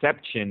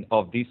deception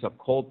of these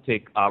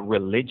occultic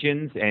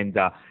religions, and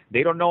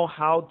they don't know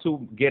how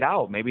to get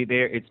out. Maybe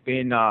they're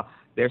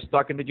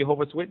stuck in the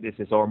Jehovah's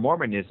Witnesses or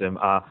Mormonism.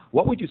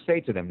 What would you say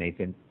to them,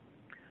 Nathan?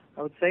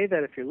 I would say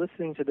that if you're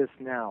listening to this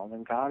now,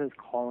 then God is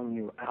calling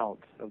you out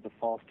of the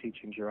false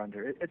teachings you're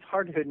under. It's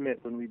hard to admit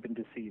when we've been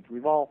deceived.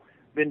 We've all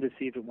been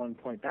deceived at one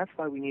point. That's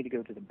why we need to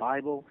go to the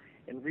Bible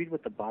and read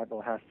what the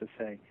Bible has to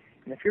say.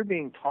 And if you're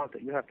being taught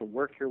that you have to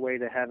work your way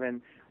to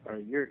heaven, or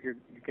you're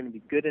going to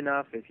be good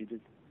enough if you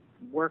just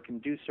work and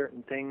do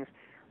certain things,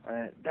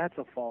 that's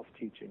a false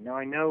teaching. Now,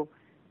 I know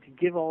to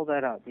give all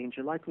that up means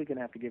you're likely going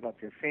to have to give up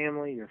your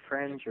family, your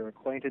friends, your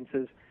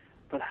acquaintances,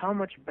 but how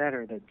much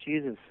better that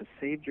Jesus has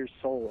saved your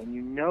soul and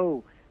you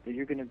know that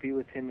you're going to be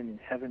with him in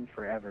heaven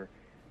forever.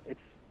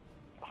 It's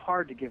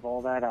hard to give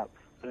all that up,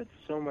 but it's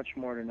so much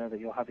more to know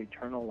that you'll have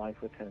eternal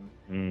life with him.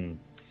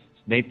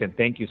 Nathan,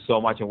 thank you so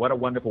much, and what a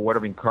wonderful word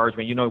of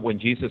encouragement. You know, when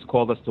Jesus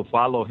called us to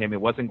follow him, it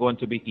wasn't going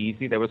to be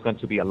easy. There was going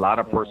to be a lot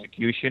of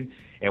persecution,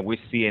 and we're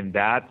seeing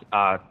that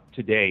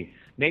today.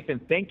 Nathan,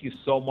 thank you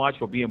so much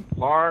for being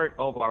part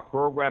of our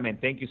program,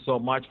 and thank you so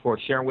much for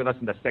sharing with us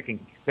in the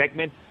second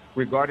segment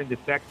regarding this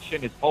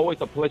section. It's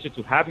always a pleasure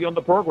to have you on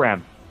the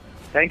program.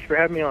 Thanks for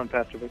having me on,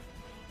 Pastor Vic.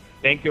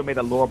 Thank you. May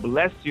the Lord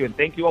bless you. And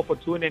thank you all for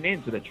tuning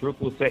in to the Truth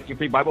Will Set You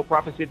Free Bible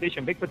Prophecy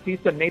Edition. Vic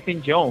Batista,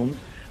 Nathan Jones.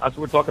 As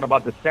we're talking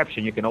about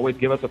deception, you can always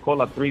give us a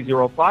call at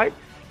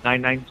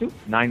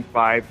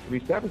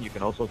 305-992-9537. You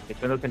can also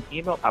send us an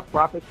email at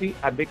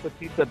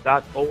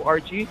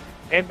prophecy@vicbatista.org.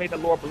 And may the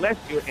Lord bless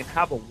you and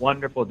have a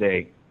wonderful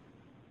day.